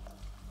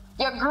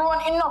 You're grown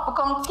enough to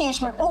come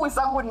teach me who is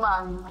a good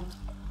man.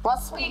 What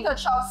sweeter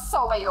shall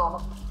sour you.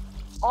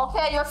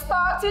 Okay, you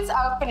start it,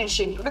 I'll finish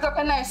it. Look up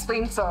a nice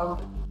thing, so.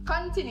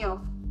 Continue.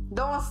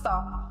 Don't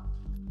stop.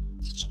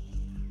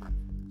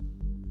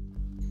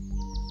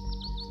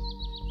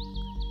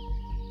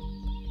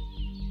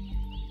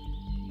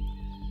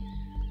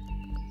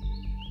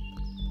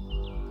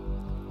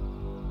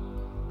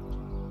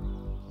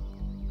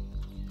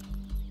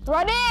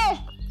 Ready?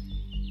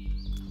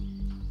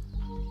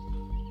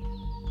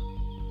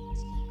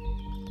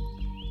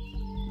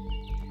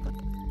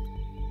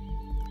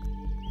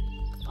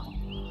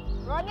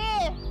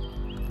 Ready?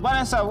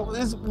 Vanessa,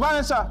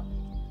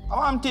 I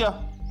want you.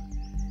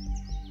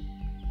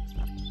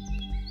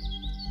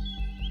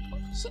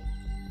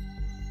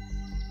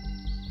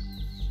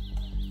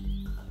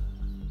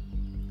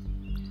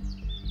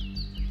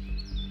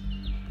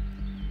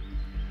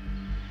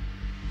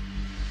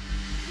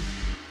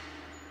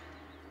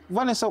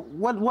 Vanessa,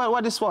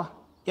 what is for?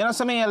 You know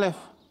something you left?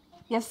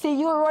 You see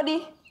you,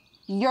 Roddy?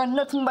 You're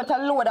nothing but a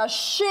load of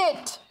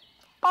shit.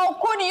 How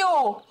could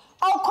you?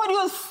 How could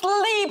you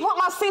sleep with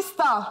my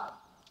sister?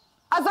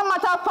 As a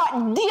matter of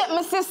fact, date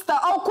my sister.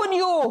 How could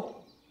you?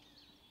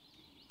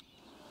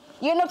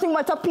 You're nothing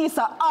but a piece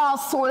of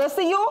arsehole. You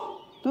see you?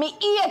 Me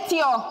hate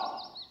you.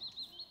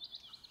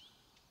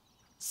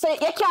 Say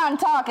you can't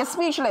talk, you're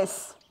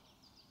speechless.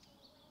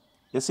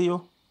 You see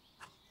you?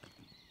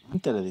 Let me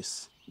tell you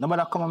this.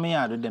 Nobody come on me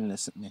yard with them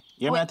listen me.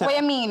 You What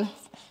you mean?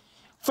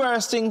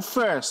 First thing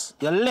first,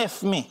 you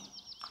left me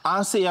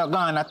and say you're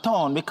going to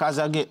town because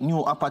I get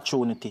new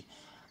opportunity.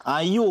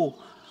 And you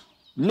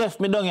left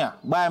me down here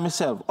by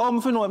myself. Oh,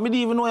 me know, me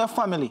didn't even know your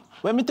family.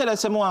 When me tell you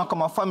say I want to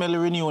come a family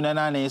reunion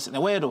and this,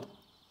 where do?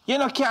 You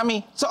don't care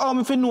me. So how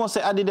me know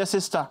say I did your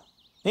sister?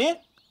 Eh?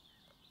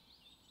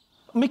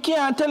 Me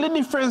can't tell the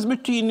difference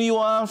between you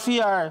and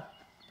Fiar.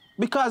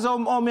 Because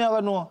how me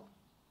ever know?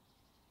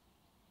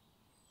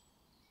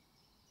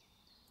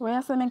 Where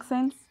does that make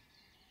sense?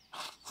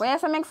 Where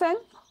does that make sense?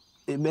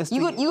 Best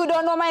You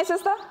don't know my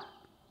sister?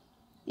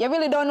 You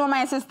really don't know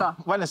my sister?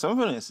 Vanessa, where do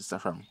you know your sister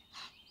from?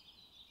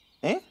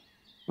 Eh?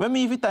 Where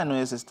me if I know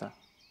your sister?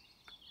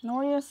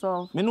 Know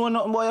yourself. Me know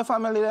nothing about your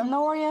family them?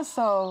 Know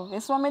yourself.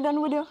 It's what me done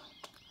with you?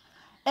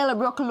 Ella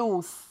broke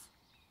loose.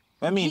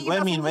 Where you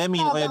don't know?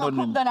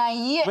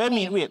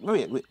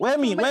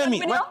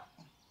 Where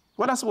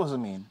what that supposed to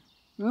mean?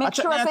 Make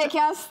sure you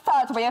can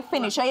start where you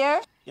finish, you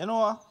hear? You know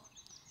what?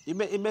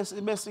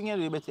 The best thing you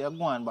do, you better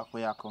go on back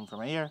where you come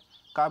from, you hear?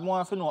 Because I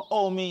want to know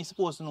how me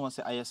supposed to know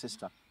say I your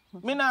sister.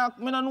 Me not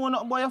know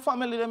nothing about your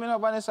family them, you know,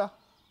 Vanessa.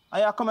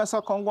 And you come and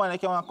so come go on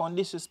like you want to come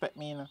disrespect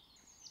me, you know.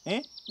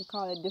 Eh? You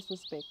call it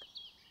disrespect.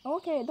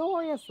 Okay, don't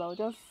worry yourself.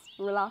 Just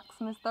relax,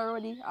 Mr.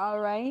 Roddy,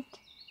 alright?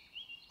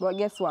 But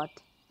guess what?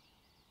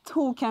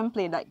 Two can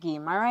play that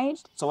game,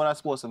 alright? So what that's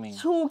supposed to mean?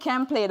 Two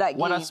can play that game.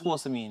 What that's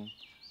supposed to mean?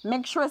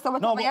 Make sure so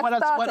whatever you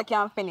start, you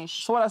can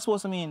finish. So what that's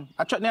supposed to mean?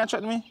 I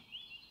threaten me?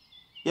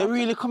 You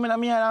really coming at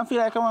me and feel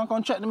like I want to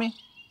come threaten me?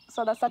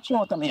 So that's a Come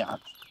out of me, yeah.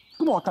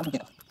 Come out of me.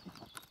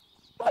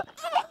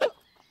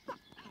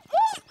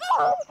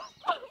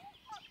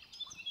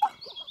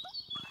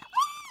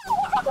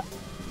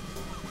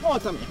 Come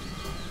out of me.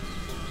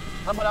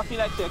 But I feel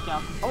like you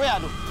can't.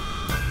 What you do?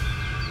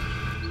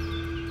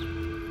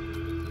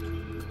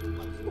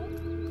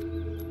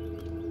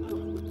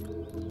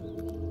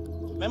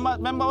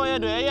 Remember what you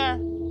do, yeah?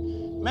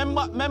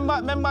 Remember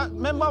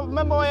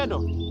what you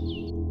do?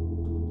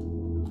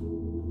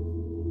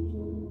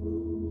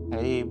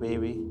 Hey,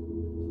 baby.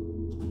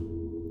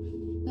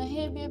 No,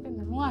 hey, baby,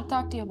 I want to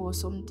talk to you about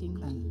something.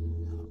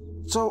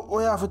 So,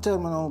 what you have to tell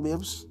me now,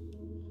 babes?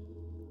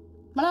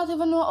 I don't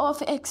even know how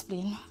to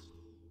explain.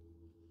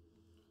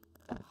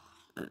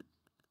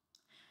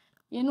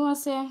 You know, I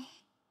say,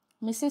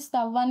 my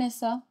sister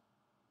Vanessa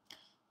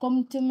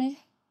come to me.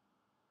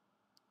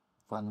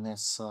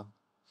 Vanessa.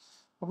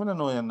 But I don't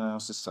know your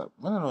sister.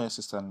 I don't know your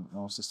sister,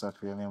 no sister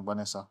for your name,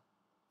 Vanessa.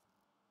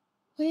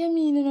 What do you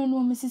mean you don't know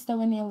my sister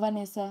when name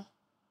Vanessa?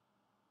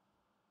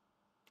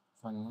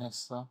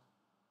 Vanessa.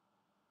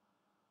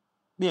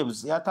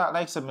 Babes, you talk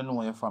like say I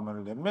know your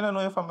family them. I don't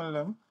know your family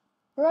them.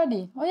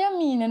 Roddy, what do you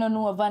mean you don't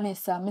know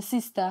Vanessa, my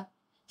sister?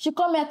 She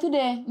come here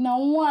today in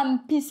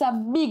one piece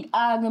of big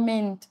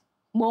argument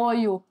about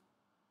you.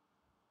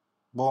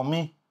 About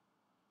me?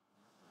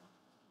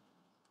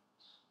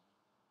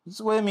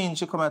 So what do you mean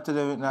she come here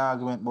today with an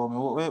argument about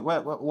me?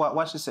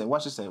 What she say?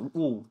 What she say?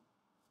 Who?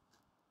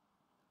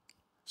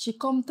 She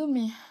come to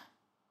me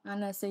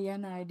and I say, you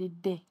know, I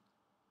did day.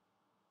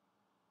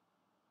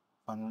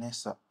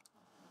 Vanessa.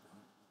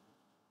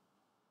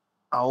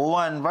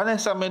 One,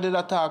 Vanessa made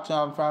the talk to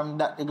him from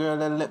that the girl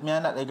that left me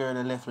and that the girl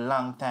that left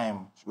long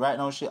time. Right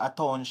now she at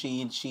town,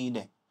 she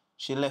there.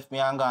 She left me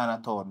and gone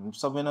at town.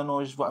 So we don't know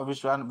which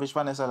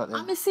Vanessa that is.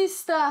 I'm a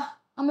sister.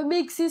 I'm a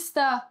big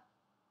sister.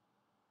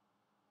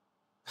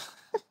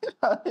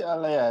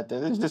 Yeah,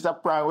 this is just a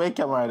prank. Where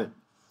camera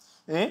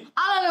eh?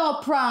 I don't know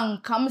a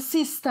prank. I'm a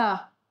sister.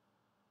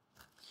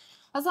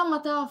 As a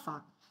matter of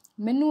fact,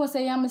 I know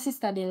say I'm a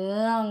sister the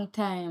long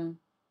time.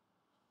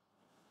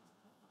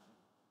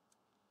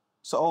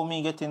 So how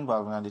me get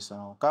involved in this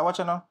now? Cause watch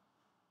you know.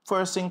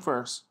 First thing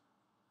first.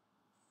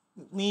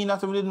 Me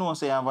not really know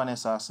say I'm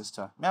Vanessa's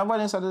sister. Me and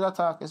Vanessa did a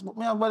talk, but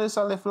me and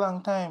Vanessa left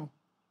long time.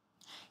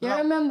 You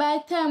remember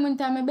a time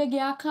when I beg you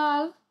a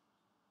call?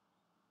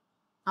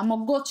 I'ma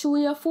go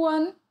through your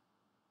phone.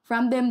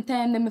 From them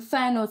time, then me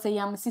find out say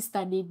my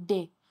sister did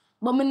there.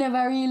 But me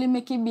never really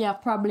make it be a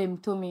problem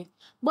to me.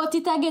 But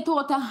it a get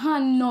out of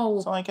hand now.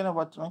 So I can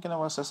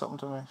never say something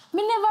to me.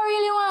 Me never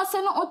really want to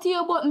say nothing to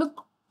you, but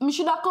me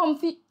should have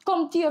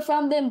come to you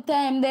from them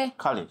time there.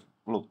 Khalid,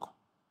 look.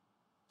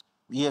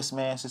 Yes,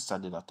 my sister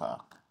did a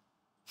talk.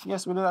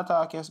 Yes, we did a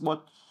talk, yes,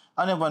 but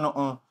I never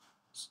know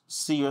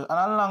serious. And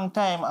a long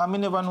time, I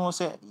never know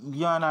say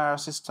you and her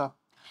sister.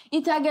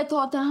 It a get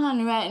out of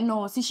hand right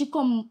now. See, she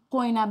come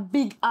in a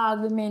big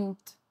argument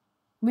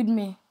with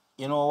me.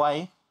 You know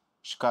why?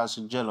 Because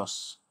she's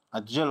jealous.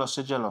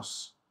 She's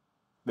jealous.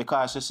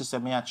 Because she sister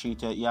me a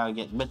treat you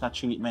get better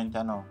treatment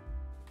you know.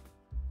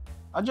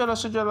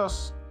 She's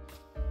jealous.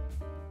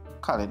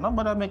 Khalid,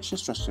 nobody makes you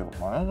stress you,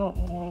 man.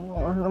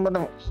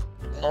 Nobody.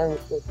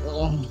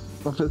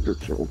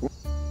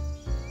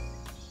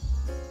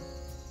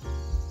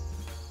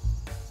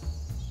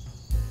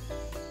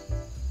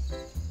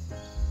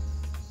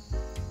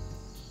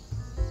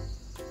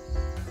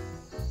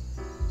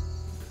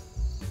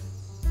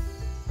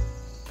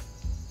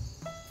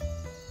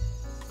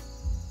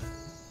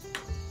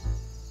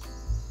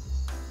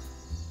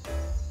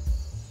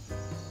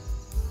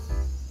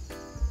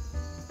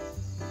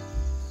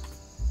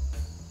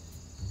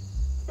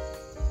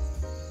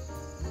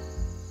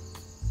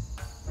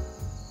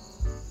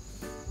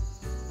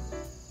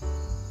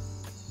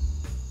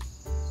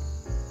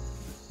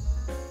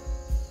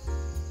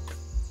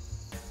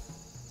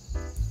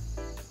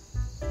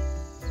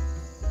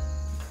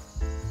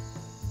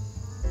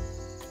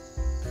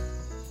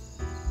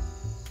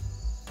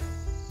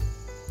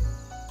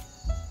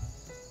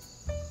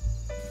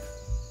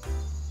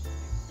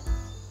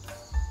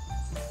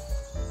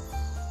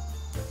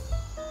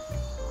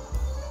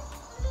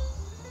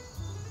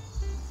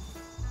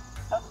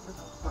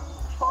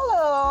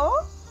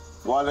 Hello.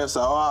 Vanessa,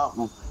 what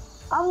happened?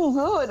 I'm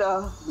good.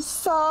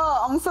 So,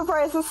 I'm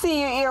surprised to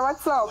see you here.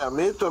 What's up? Yeah,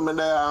 me too. Me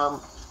there,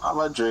 have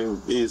a drink,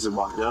 easy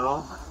man, you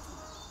know?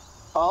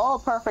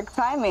 Oh, perfect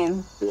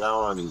timing.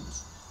 Yeah, man.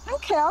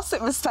 Okay, I'll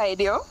sit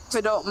beside you, if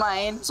you don't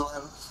mind. So,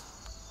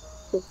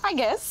 I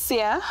guess,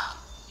 yeah.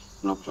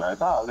 look like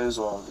that, this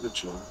one, the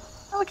tune.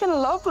 You're looking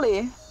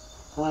lovely.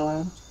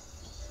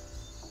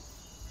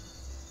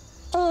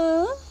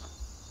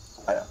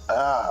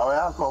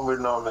 I come with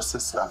now my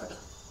sister.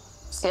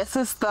 Your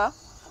sister?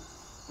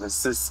 My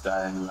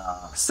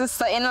sister-in-law.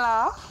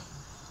 Sister-in-law?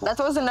 That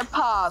was in the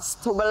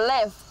past, we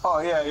left. Oh,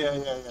 yeah.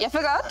 You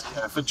forgot?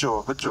 Yeah, for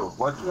sure. But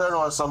you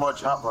know so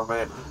much happened,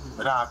 man.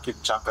 I don't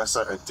keep track of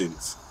certain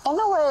things.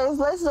 Anyways,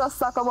 let's just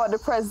talk about the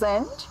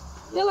present.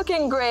 You're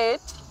looking great.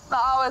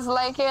 I always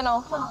like, you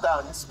know.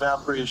 Thanks, I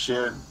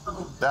appreciate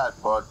that,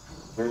 but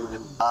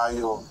are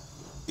you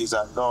is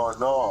a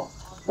no.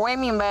 What do you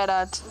mean by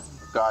that?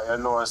 God,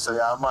 you know, so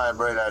yeah, my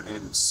brother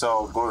did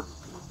so good.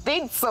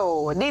 Did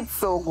so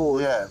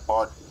good. Yeah,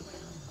 but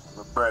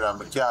my brother, I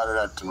can't do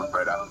that to my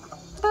brother.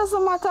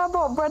 Doesn't matter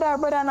about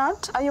brother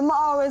not. You might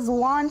always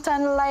want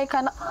and like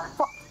and... I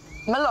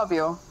love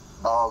you.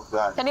 Oh,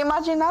 God. Can you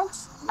imagine that?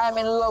 I'm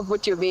in love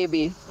with you,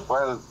 baby.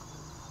 Well,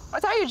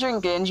 What are you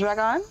drinking,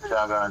 Dragon?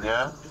 Dragon,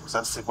 yeah?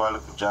 So stick one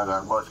look at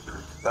Dragon, but you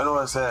know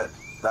what I said?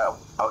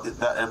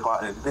 That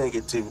important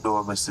negative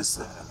though, my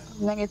sister.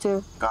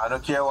 Negative. I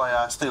don't care why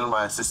you're still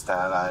my sister,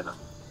 like.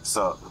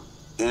 So,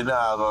 you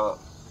know,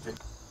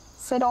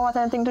 So you don't want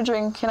anything to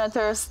drink, you're not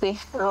thirsty.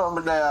 you know,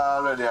 I'm there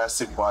already a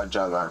sick one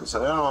Dragon.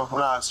 So, you know, I'm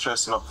not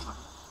stressing up.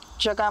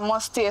 Dragon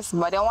must taste,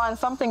 but you want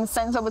something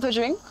sensible to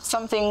drink?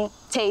 Something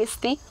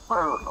tasty?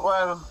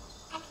 Well,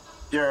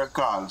 you're a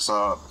call,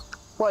 so.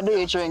 What do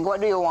you drink?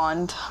 What do you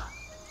want?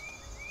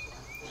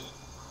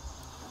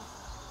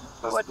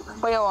 What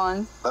do you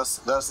want?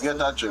 Let's get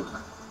that drink.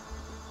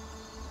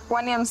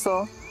 What name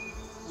so?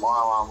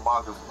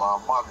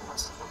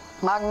 Magnus.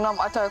 Magnum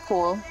Utter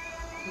Cool.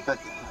 Take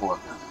it for.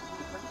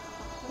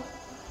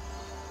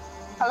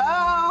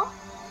 Hello?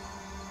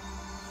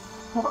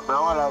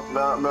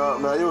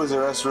 Now use the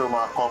restroom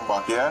and come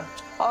back, yeah?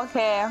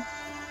 Okay.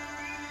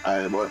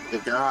 Aye, but you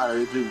can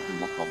hardly drink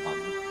and come back.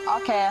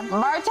 Okay.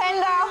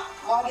 Bartender?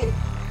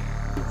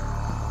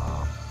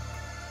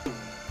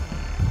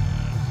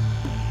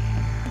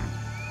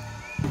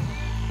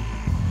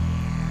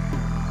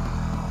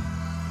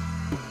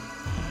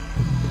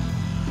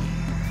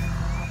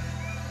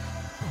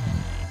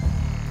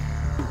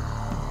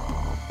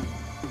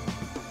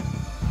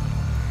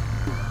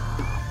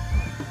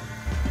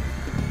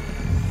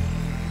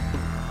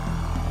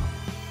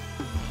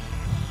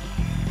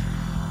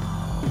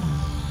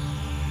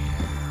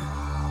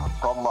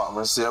 come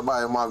back, I say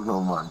buy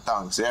Magnum, man.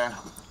 Thanks, yeah?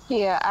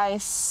 Yeah,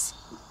 ice.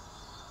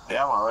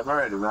 Yeah, man, when I'm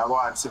ready, I go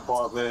and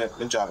support me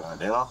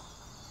jogger, you know?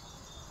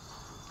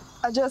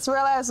 I just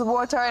realized the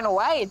both are in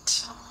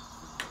white.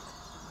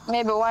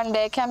 Maybe one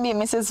day I can be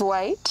Mrs.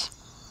 White.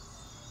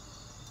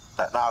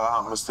 That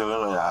now I'm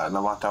still in there,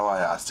 no matter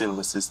what, I still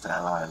my sister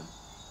in line.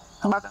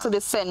 Back to the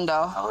sender.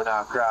 I would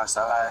have crossed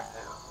the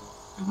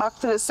line. Back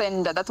to the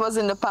sender. That was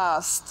in the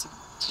past.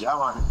 Yeah,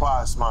 man, the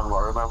past, man,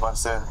 but remember,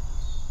 say,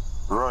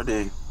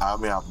 Roddy,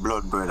 I'm a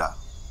blood brother.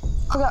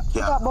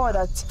 Forgot about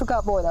that.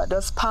 Forgot about that.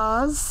 Just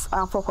pause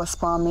and focus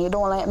on me. You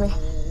don't like me.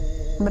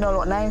 Me don't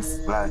look nice.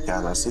 Like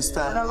you're my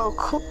sister. Me don't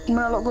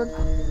look good.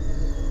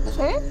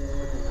 Eh?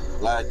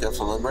 Like you're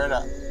for my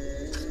brother.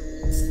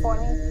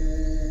 Funny.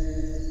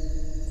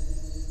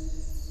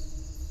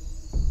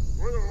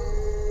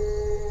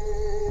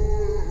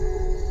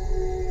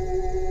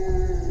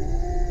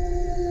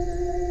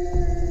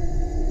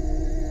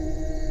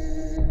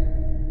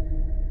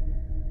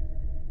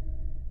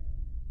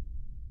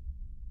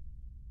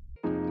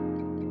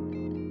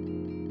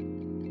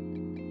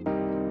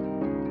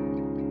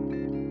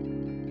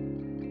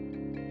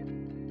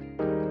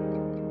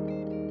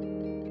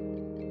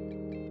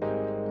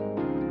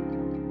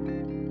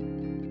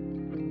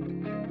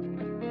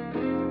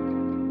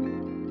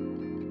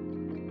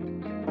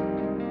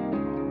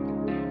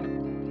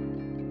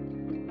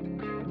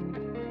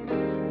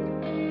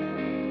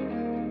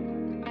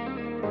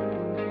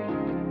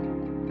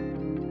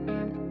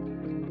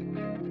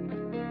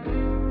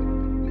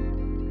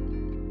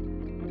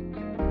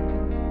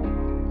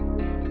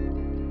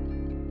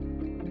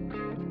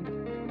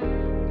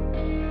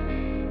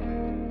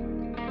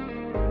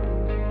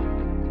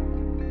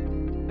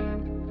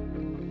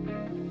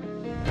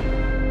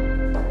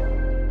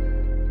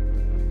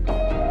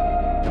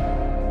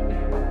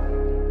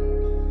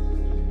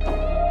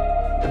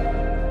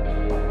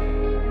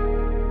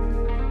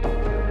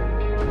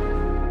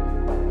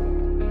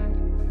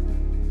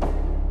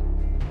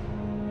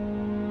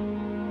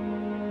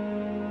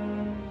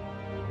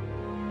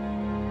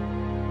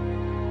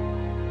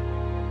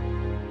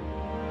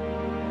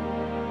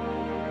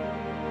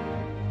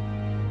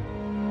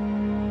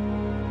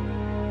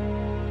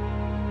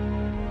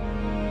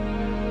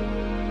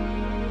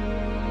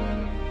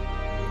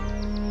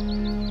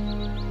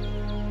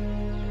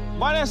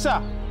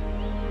 Vanessa!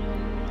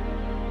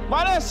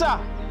 Vanessa!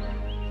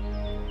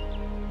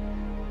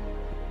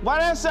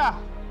 Vanessa!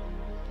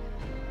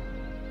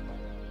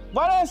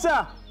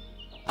 Vanessa!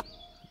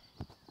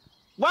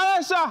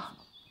 Vanessa!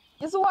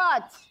 It's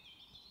what?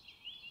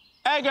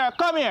 Hey girl,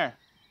 come here.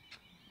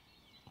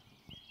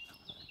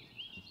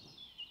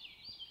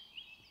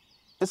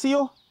 You see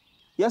you?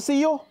 You see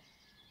you?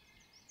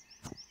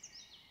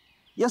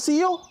 You see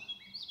you?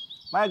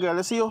 My girl,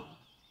 you see you?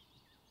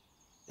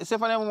 You see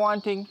for them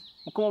one thing,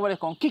 I come over there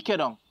and kick you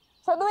down.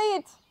 So do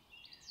it.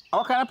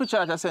 What kind of picture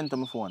that I sent to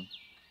my phone?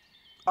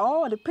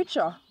 Oh, the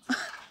picture.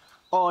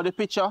 Oh, the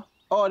picture?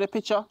 Oh, the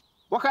picture?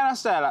 What kind of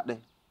style that there?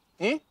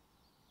 Eh?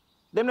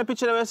 Them the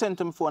picture that I sent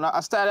to my phone,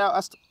 a style you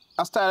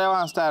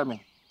want to style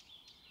me.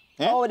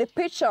 Eh? Oh, the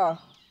picture.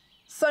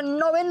 So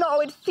now we know how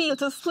it feels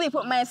to sleep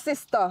with my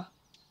sister.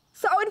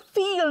 So how it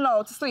feel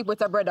now to sleep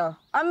with a brother?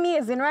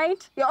 Amazing,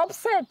 right? You're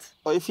upset.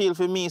 How you feel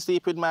for me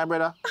sleep with my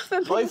brother?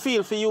 How you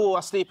feel for you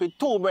to sleep with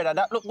two brother?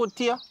 That look good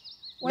to you?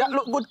 That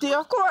look good to you?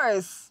 Of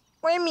course.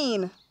 What do you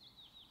mean?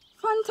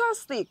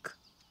 Fantastic.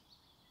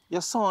 You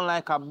sound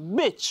like a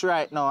bitch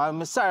right now.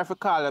 I'm sorry for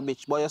calling you a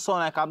bitch, but you sound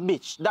like a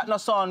bitch. That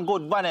not sound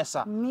good,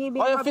 Vanessa. Maybe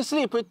How you feel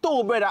sleep with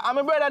two brother? I'm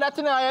a brother that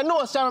you know I'm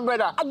a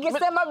brother. I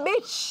guess I'm a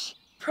bitch.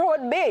 Proud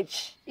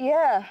bitch.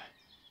 Yeah.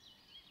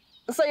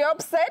 So you're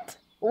upset?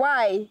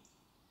 Why?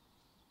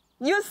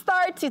 You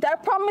start it. I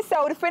promise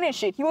I would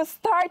finish it. You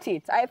start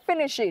it. I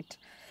finish it.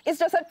 It's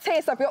just a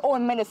taste of your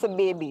own medicine,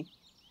 baby.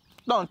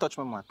 Don't touch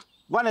my man.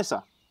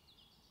 Vanessa.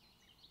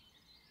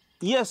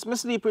 Yes, me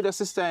sleep with your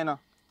sister, you know.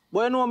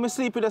 But you know me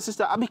sleep with your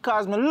sister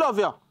because me love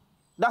you.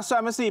 That's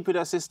why me sleep with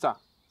your sister.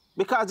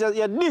 Because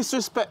you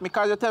disrespect me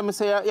because you tell me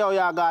say yo, you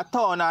got a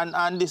ton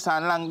and this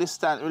and long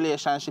distance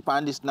relationship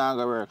and this not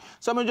gonna work.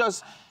 So me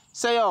just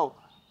say yo,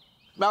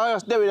 I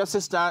just stay with your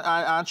sister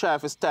and try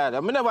to style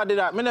you. Me never did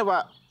that. Me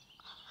never.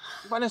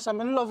 Vanessa,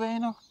 me love you, you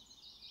know.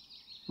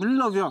 Me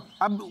love you.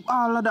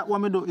 All of that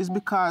what me do is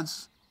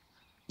because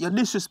you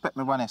disrespect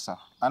me, Vanessa.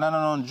 And I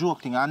don't know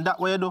joke thing. And that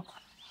way you do,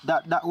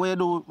 that way you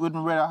do with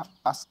me brother,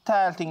 a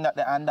style thing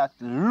and that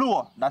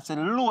low. That's the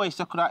lowest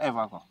you could have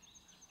ever go.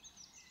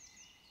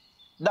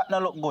 That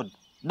not look good.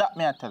 That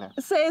me I tell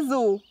you. Say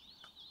so.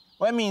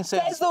 What I mean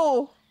say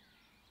so.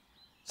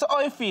 So how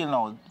you feel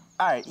now?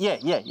 Alright,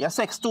 yeah, you're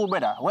sex too,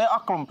 brother. What you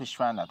accomplish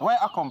from that? What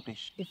you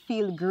accomplish? You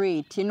feel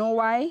great. You know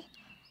why?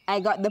 I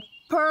got the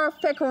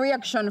perfect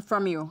reaction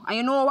from you. And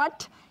you know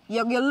what?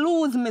 You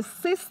lose my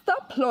sister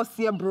plus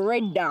your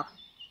brother.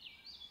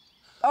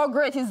 How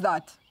great is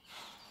that?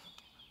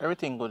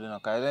 Everything good, you know,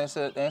 because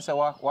they say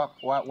what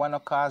no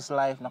cause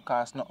life, no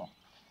cause nothing.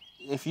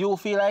 If you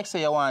feel like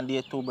say you want to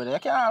date two brother, you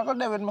can't go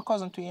there with my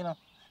cousin too, you know.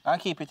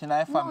 and keep it in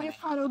our family. No, your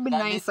father would be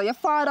nicer. Your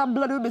father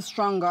blood would be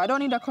stronger. I don't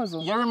need a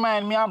cousin. You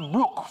remind me of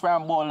Brooke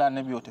from Bold and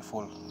the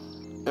Beautiful.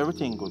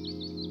 Everything good.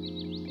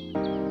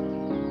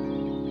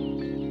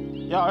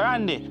 Yo,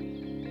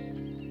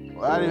 Randy.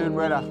 What are you doing,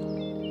 brother?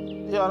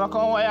 Yo, no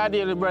come what you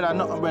deal with, brother.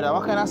 Nothing, brother.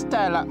 What kind of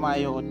style like my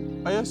youth?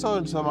 Are your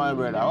son, so my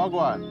brother? What go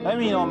on? Let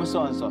me know my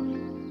son, sir.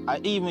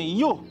 And even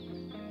you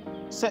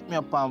set me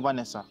up on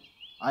Vanessa.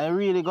 And you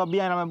really go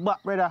behind my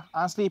back, brother,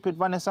 and sleep with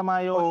Vanessa,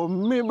 my youth. Oh,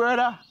 me,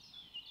 brother?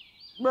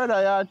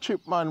 Brother, you're a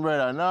trip man,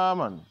 brother. Nah,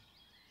 man.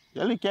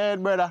 You lick your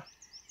head, brother.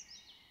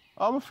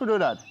 How am I do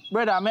that?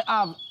 Brother, I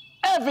have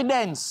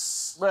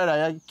evidence.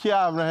 Brother, you can't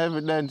have no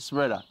evidence,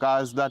 brother,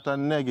 because that's a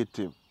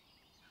negative.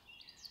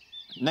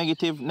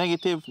 Negative. Now you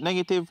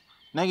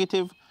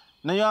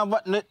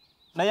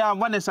have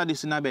Vanessa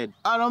this in a bed.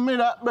 I don't mean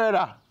that,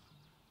 brother.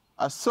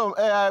 It's some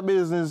AI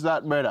business,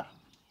 that, brother.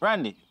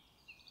 Randy,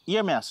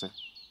 hear me, I say.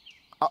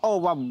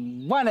 Over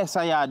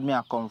Vanessa yard me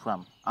I come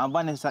from. And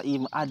Vanessa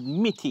even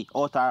admit it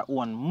out her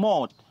own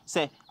mouth.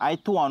 Say, I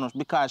torn us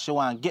because she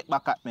want to get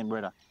back at me,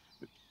 brother.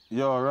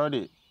 Yo,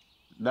 Roddy,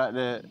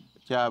 that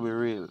can't be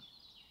real.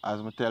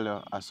 As I tell you,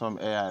 it's some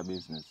AI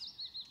business.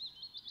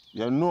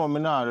 You know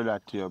me not do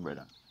that to you,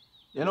 brother.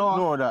 You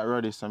know that,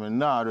 Roddy, so me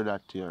not do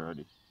that to you,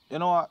 Roddy. You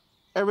know what?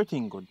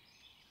 Everything good.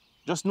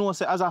 Just know,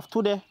 say, as of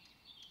today,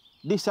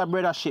 this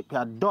brothership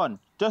you done.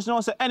 Just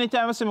know, say,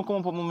 anytime you see me come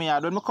up with my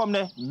yard, when I come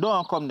there,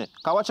 don't come there.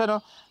 Because watch you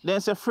know,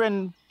 then say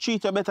friend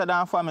treat you better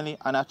than family,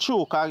 and that's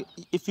true. Because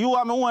if you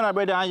are my one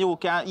brother and you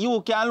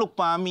can look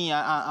for me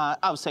and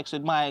have sex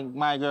with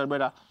my girl,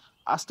 brother,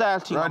 I style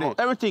thing about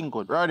everything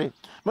good. Roddy.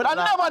 But I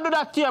never do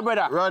that to you,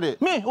 brother. Roddy.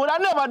 Me, would I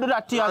never do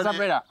that to you as a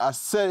brother? I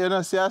said, you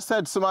know, see, I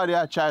said somebody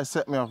had tried to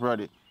set me up,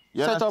 Roddy.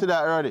 You Set know, up. see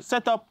that, Roddy?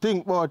 Set up.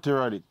 Think about it,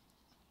 Roddy.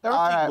 Everything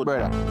All right, good.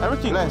 brother.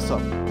 Everything Bless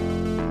up.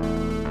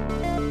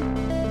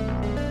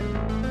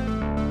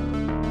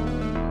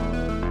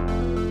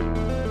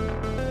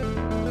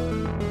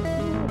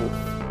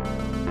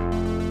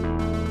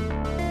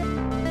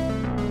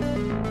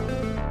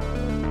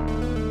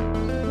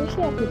 Where should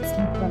I put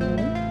some from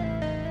me?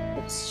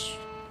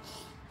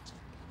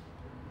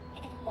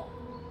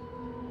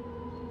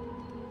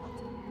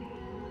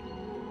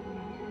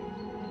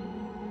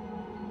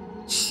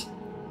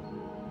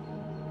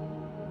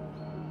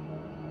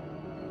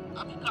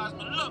 Because I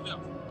love you.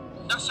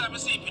 That's why I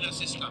say to your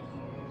sister.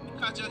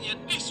 Because you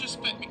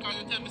disrespect because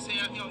you tell me say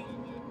yo,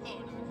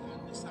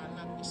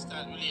 this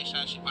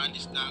relationship and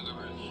this dog.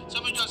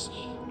 So me just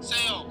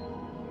say yo,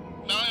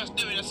 I just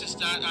do with your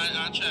sister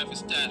and try to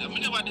stand. I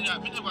never do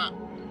that. I never.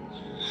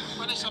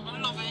 But it's I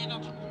love you, you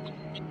know.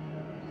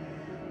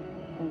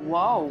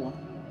 Wow.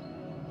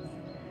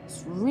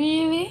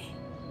 Really?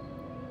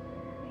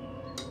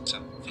 So,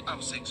 if you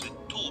have sex with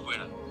two,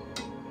 brother.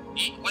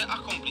 What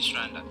accomplished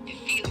around that? It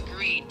feels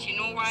great. You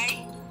know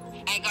why?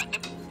 I got the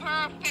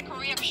perfect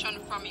reaction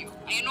from you.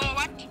 And you know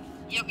what?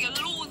 You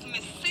lose my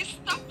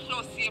sister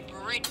plus your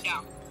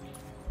brother.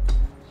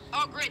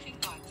 How great is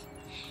that?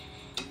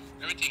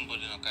 Everything good,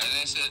 you know,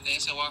 because they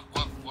say what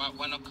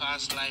no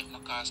cost life, no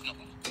cost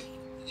nothing.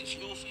 If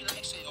you feel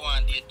like say you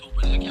want to date two,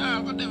 brother, you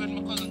can go there with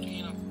my cousin too,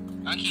 you know.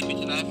 And keep it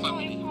in our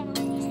family. Your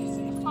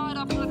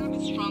father blood will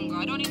be stronger.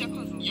 I don't need a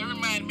cousin. You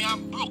remind me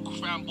of Brooke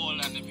from Bold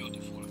and the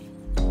Beautiful.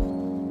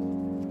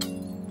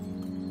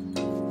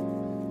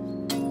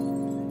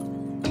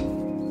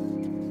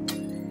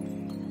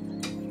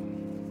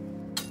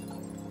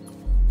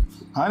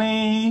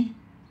 Honey!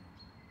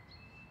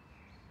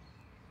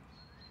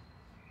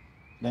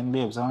 Then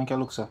babes, I want you to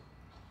look, sir.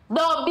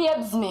 Don't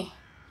babes me.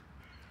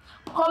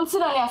 Come sit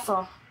down here,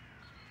 sir.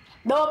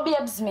 Don't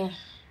babes me.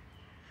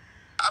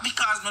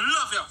 Because I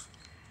love you.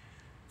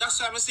 That's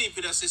why I'm saying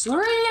for the sister.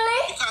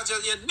 Really? Because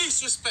you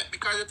disrespect,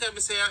 because you tell me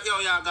say, yo,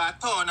 you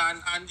got torn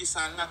and this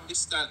and long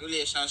distance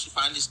relationship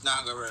and this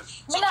naga world.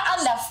 Me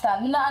not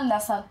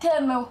understand.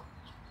 Tell me.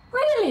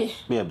 Really?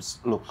 Babes,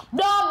 look.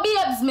 Don't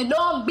babes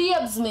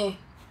me.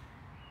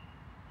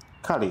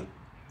 Callie,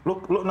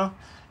 look now.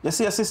 You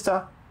see your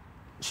sister?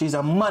 She's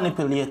a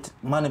manipulative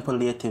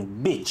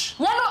bitch.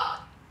 You know,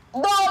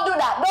 don't do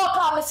that. Don't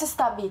call me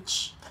sister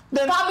bitch.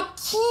 Then- Because I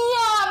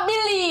can't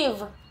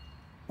believe.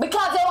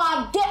 Because you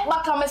want to get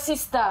back at my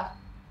sister.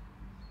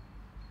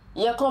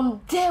 You come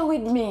there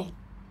with me.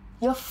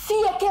 You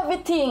fake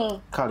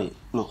everything. Callie,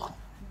 look.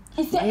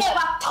 If you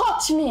ever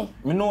touch me.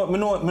 Me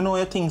know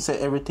you think say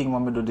everything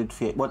when me do did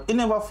fake, but it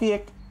never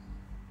fake.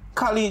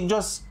 Callie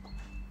just,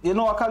 you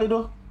know what Callie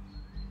do?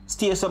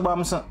 Stay so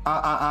bams and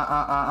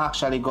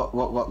actually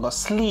go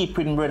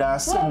sleeping, brother,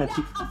 and send me What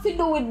that have to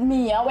do with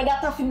me and what that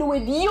have to do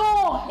with you?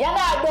 You're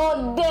not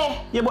down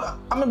there. Yeah, but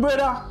I'm a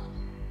brother.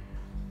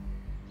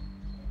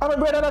 That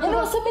You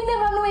know, so me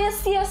never know you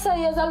see yourself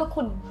as a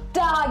little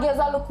dog, as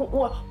a little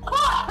old. Come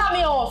out of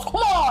my house,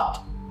 come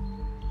out.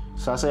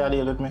 So I say you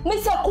deal with me? Me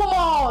say come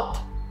out.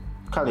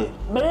 Callie.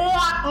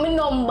 Block my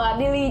number,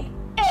 delete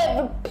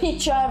every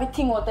picture,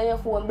 everything out of your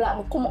phone, block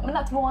me. Come out, me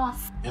not even want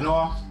to. You know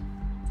what?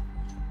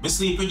 Me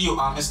sleep with you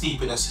and me sleep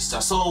with your sister.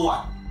 So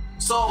what?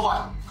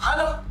 I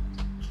don't...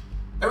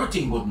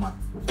 Everything good, man.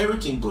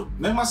 Everything good.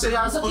 Remember say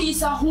It's a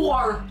piece of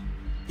whore.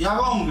 you're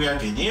hungry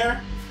again,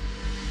 here?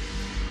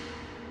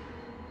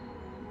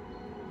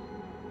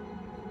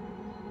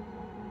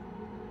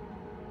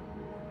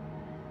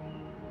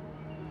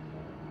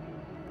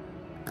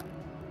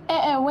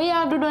 What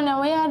you do down there?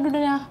 What you do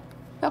down there?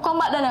 You come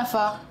back down there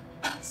for?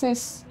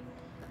 Sis,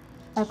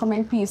 I come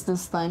in peace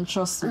this time,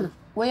 trust me.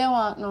 What you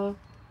want now?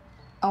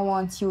 I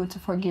want you to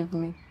forgive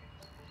me.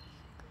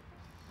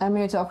 I'm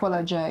here to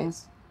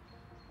apologize.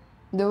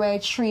 The way I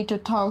treated to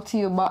talk to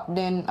you back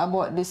then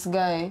about this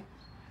guy,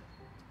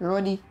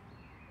 Roddy,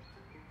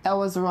 I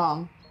was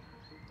wrong.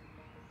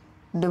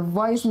 The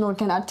voice note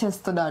can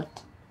attest to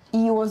that.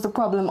 He was the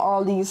problem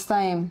all these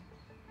time.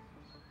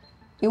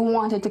 He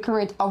wanted to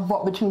create a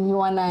vote between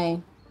you and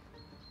I.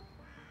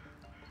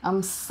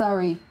 I'm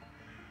sorry.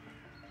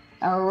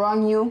 I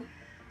wronged you.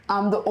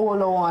 I'm the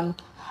older one.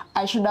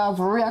 I should have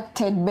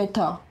reacted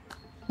better.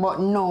 But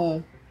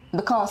no,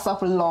 because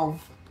of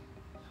love.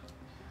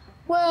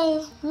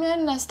 Well, I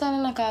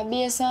understand like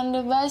based on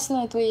the voice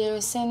note where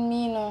you send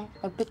me, you know,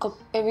 I pick up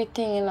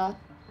everything, you know.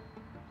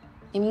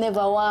 He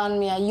never want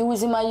me. I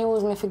use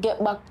me to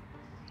get back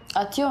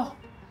at you.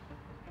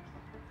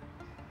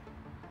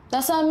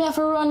 That's why I have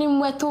to run him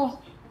way too.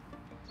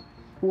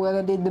 Well,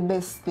 I did the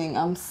best thing.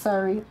 I'm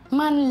sorry.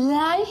 Man,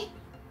 lie?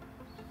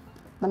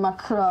 Them are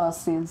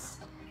crosses.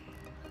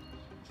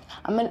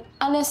 I mean,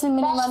 honestly, I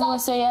never know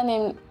say your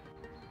name.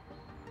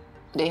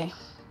 There.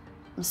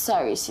 I'm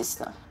sorry,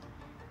 sister.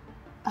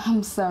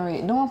 I'm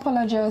sorry. Don't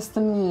apologize to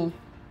me.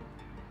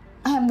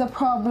 I am the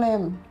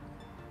problem.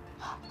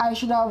 I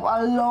should have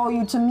allowed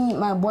you to meet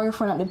my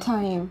boyfriend at the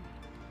time.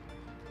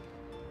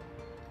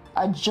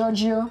 I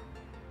judge you.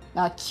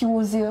 I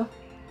accuse you.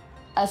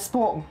 I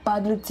spoke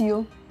badly to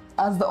you.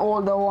 As the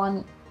older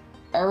one,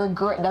 I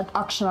regret that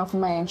action of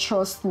mine.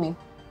 Trust me.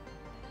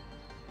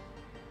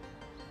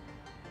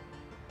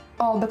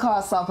 All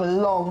because of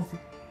love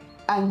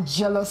and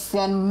jealousy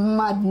and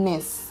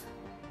madness.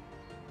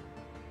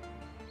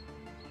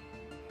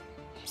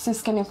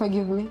 Sis, can you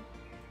forgive me?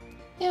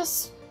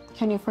 Yes.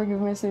 Can you forgive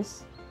me,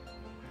 sis?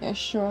 Yeah,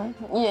 sure.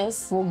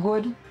 Yes. We're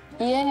good?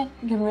 Yeah.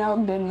 Give me a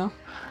hug then now.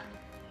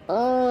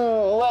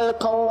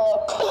 Welcome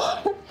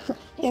back.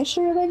 You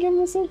sure that give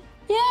me, sis?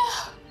 Yeah.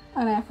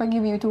 And I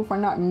forgive you too for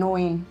not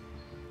knowing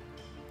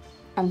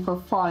and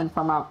for falling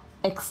from an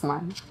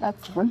ex-man.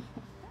 That's good.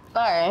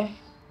 Alright.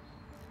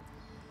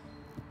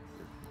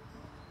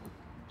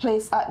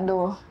 Place at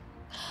door.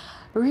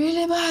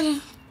 Really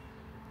bad.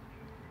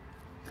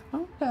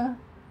 Okay.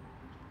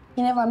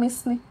 You never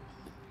miss me?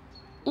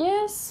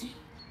 Yes.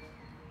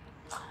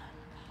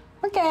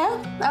 Okay,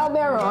 I'll be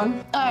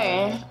around.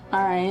 Alright.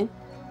 Alright.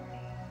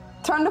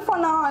 Turn the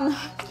phone on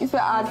if you're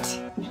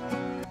hot.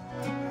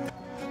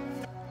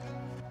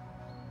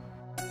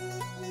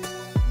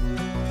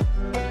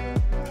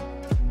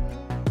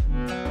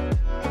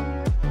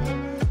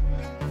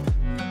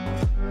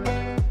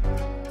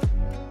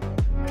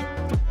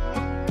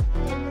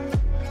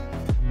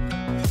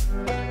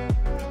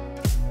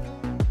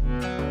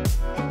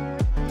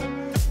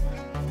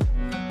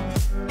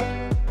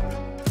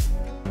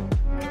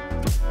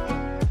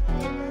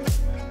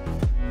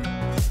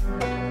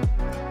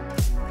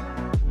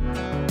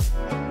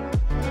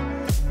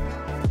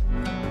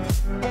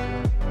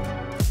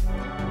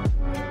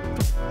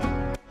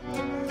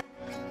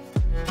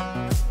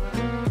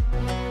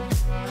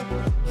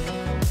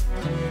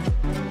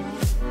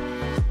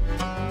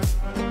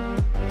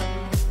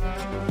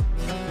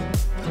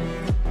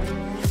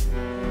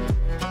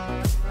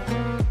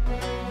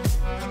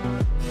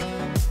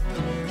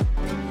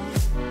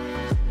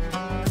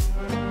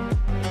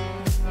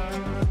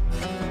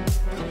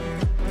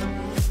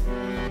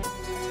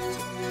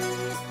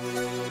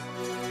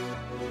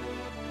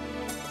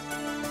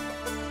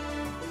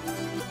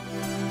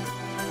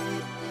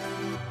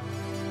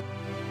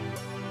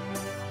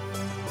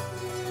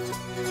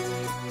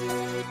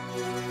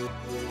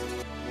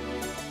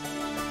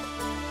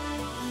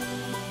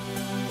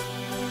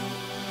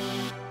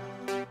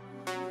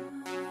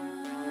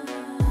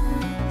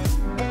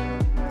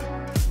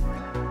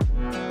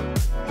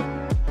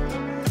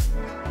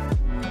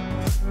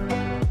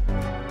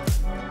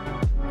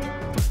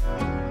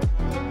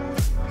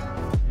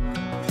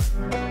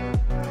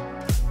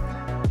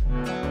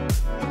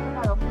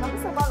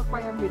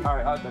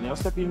 Alright, Alton, you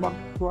step in back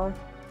to her.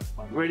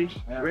 Ready?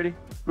 Yeah. Ready?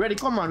 Ready,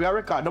 come on, we are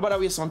record. Nobody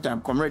waste some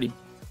time. Come ready.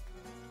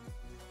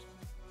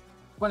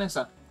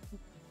 Vanessa,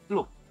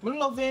 look, I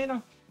love you, you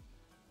know.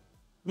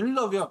 I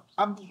love you.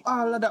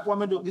 All of that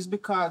what I do is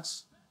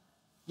because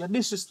you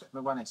disrespect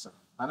me, Vanessa.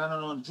 And I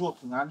don't know,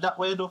 joking. And that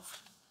way you do,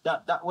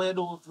 that way you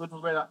do with my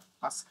brother,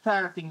 a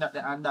starting that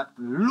and that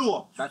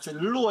low. That's the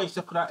lowest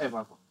you could have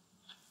ever go.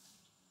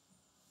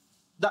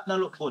 That not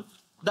look good.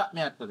 That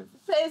me I tell you.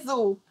 Say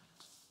so.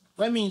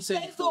 What I mean say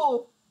Say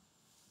so.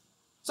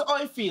 So how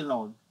you feel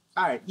now?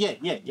 Alright, yeah,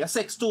 you're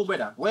 6'2",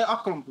 brother. Where you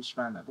accomplish,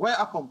 man? Where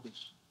you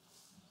accomplish?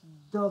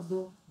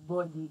 Double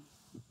body.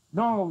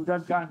 No,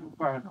 that can't be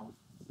far now.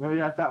 Where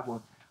you at that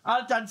one?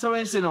 Alton, so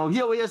you say now,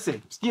 hear what you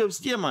say.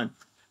 Stay, man.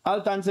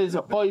 Alton says,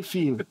 how you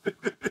feel?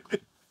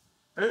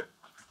 You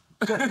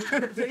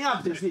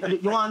want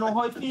to know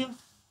how you feel?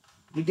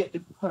 You get the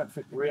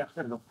perfect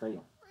reaction up to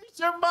you. It's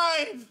your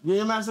mind.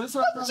 Yeah, man, so It's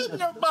in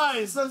your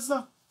mind.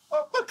 so.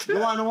 You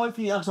want to know how you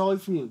feel? That's how you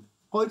feel.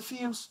 How it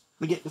feels,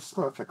 you get this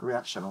perfect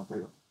reaction out of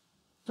you.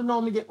 So now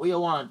me get what you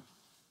want.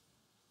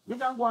 You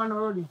can go on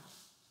already.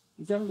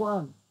 You can go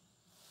on.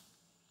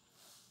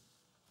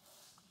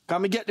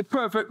 Can me get the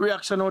perfect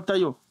reaction out of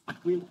you?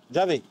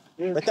 Javi,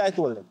 what I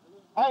told them?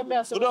 I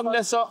may Go down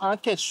there, so,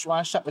 and catch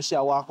one shot, we see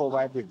a walk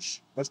over the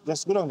bridge.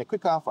 Let's go down there,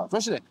 quick and fast.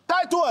 Fresh there.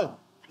 Title!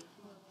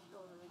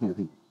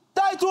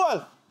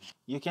 Title!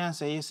 You can't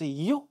say, you see,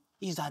 you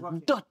is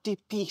a dirty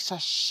piece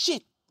of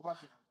shit.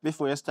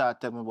 Before you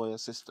start telling me about your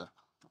sister.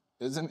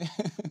 Isn't it?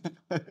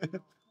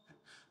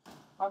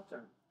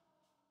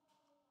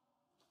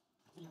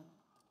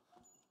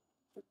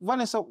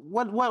 Vanessa,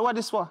 what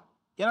is for?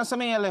 You know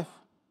something you left?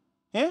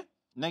 Eh?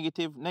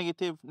 Negative. Now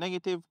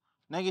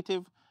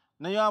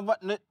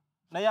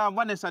you have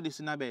Vanessa this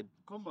in a bed.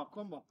 Come back.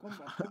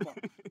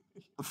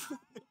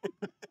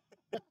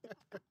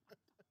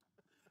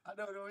 I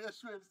don't know, you're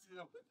sure it's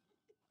you.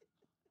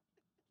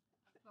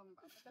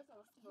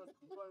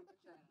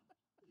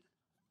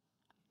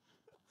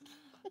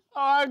 Oh,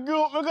 I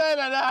grew up, I'm going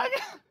to dog.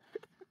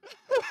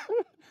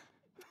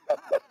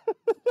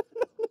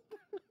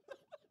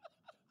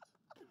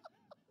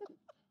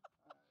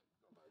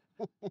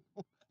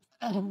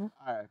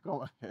 Alright, come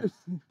on.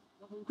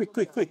 Quick.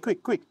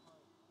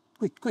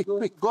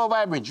 Go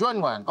over the bridge,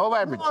 run one. Over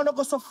the bridge. No, don't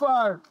go so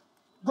far.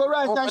 Go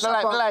right Oh, and the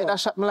shot light, back.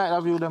 that light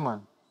of you, them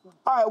man.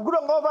 Alright, go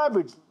down, go over the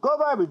bridge. Go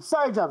over the bridge.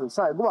 Sorry, Javi.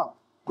 Sorry, go on.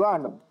 Go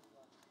on now.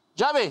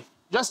 Javi,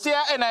 just stay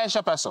in and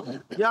shop us up.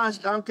 Yeah,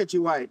 I'm catch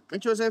you wide.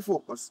 Make sure you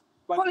focus.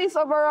 Police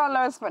overall,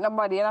 I respect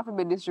nobody. You have to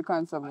be district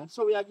constable.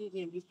 So we are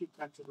giving him this big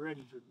country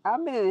ready to.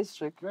 I'll be the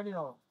district. Ready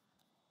now.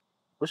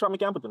 Which one we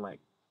can put in, Mike?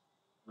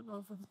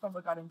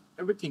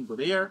 Everything good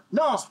here.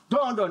 No,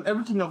 don't.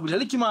 Everything not good.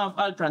 Let him have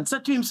Alton. Say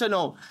to him, say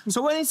no.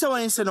 So when he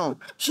say no,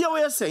 hear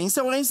what you say. He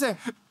say what he say.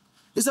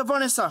 He say,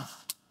 Vanessa,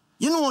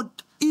 you know what?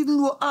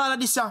 Even though all of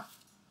this, and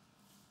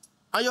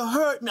you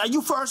hurt me, and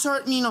you first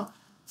hurt me, you know.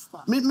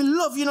 Me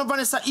love you, know,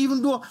 Vanessa,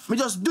 even though me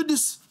just do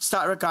this,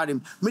 start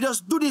recording. Me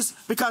just do this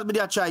because me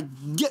dey try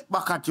get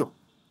back at you.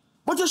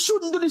 But you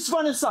shouldn't do this,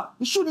 Vanessa.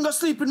 You shouldn't go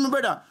sleep with me,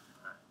 brother.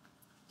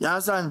 You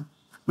understand?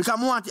 Because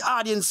we want the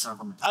audience,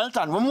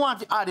 Alton, we want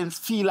the audience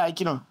feel like,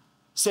 you know,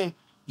 say,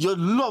 you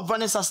love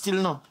Vanessa still,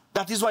 you know.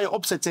 That is why you're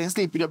upset and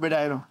sleep with your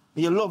brother, you know.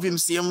 You love him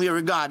same way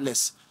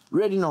regardless.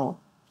 Ready now?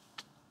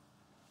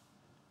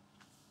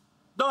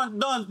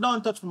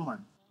 Don't touch me,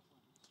 man.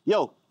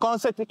 Yo, come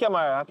set the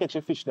camera and catch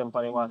the fish them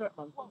for one.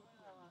 Come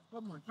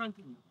on,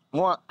 continue.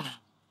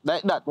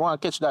 Like that, want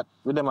to catch that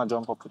with them and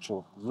jump up the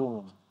show. Zoom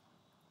in.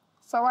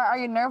 So why are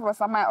you nervous?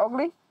 Am I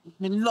ugly?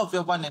 Me love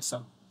you,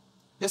 Vanessa.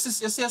 You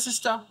see your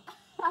sister?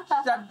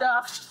 That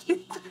dog.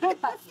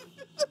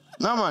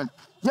 No, man.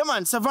 Yeah,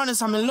 man, say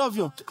Vanessa, me love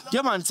you.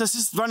 Yeah, man, say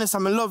Vanessa,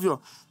 me love you.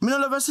 Me no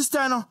love your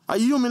sister, you know.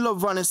 And you, me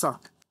love Vanessa.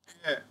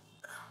 Yeah.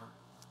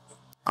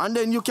 And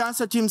then you can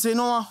say to him, say, you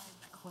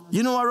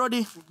know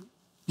already.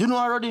 You know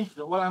already.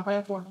 Well, I'm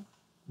paying for it.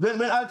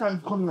 When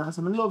Alton come here, I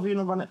say, me love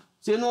you, Vanessa.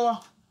 Say,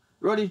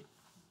 Roddy,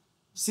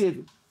 save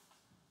it.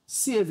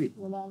 Save it.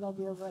 Well, I love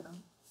your brother.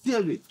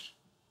 Save it.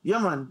 Yeah,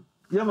 man.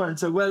 Yeah, man.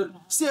 So, well,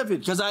 save it,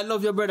 because I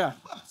love your brother.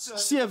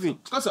 Save it.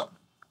 What's up?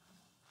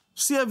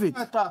 Save it.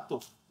 I talk to.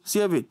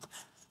 Save it.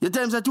 You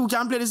tell him that you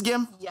can play this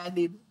game? Yeah, I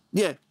did.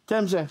 Yeah. Tell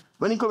him, say,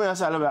 when he come here, I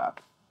say, I love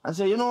you. I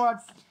say, you know what?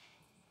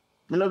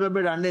 I love your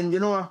brother. And then, you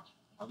know what?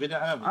 A video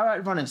I have. All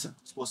right, Vanessa.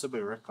 It's supposed to be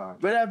a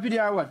record. Whether a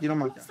video or what, you know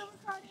matter.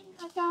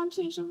 I can't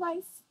change your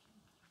voice.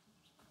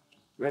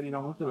 Ready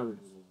now?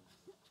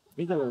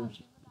 Me tell her.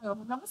 Let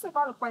me see if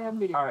I look for your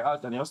video. All right,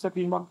 Alton, you step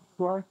in back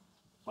to her.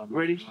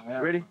 Ready?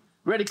 Ready?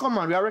 Ready? Come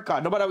on, we are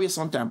record. Nobody waste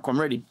some time.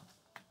 Come, ready.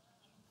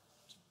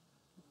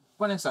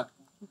 Vanessa,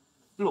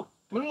 look,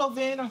 me love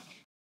you, you know.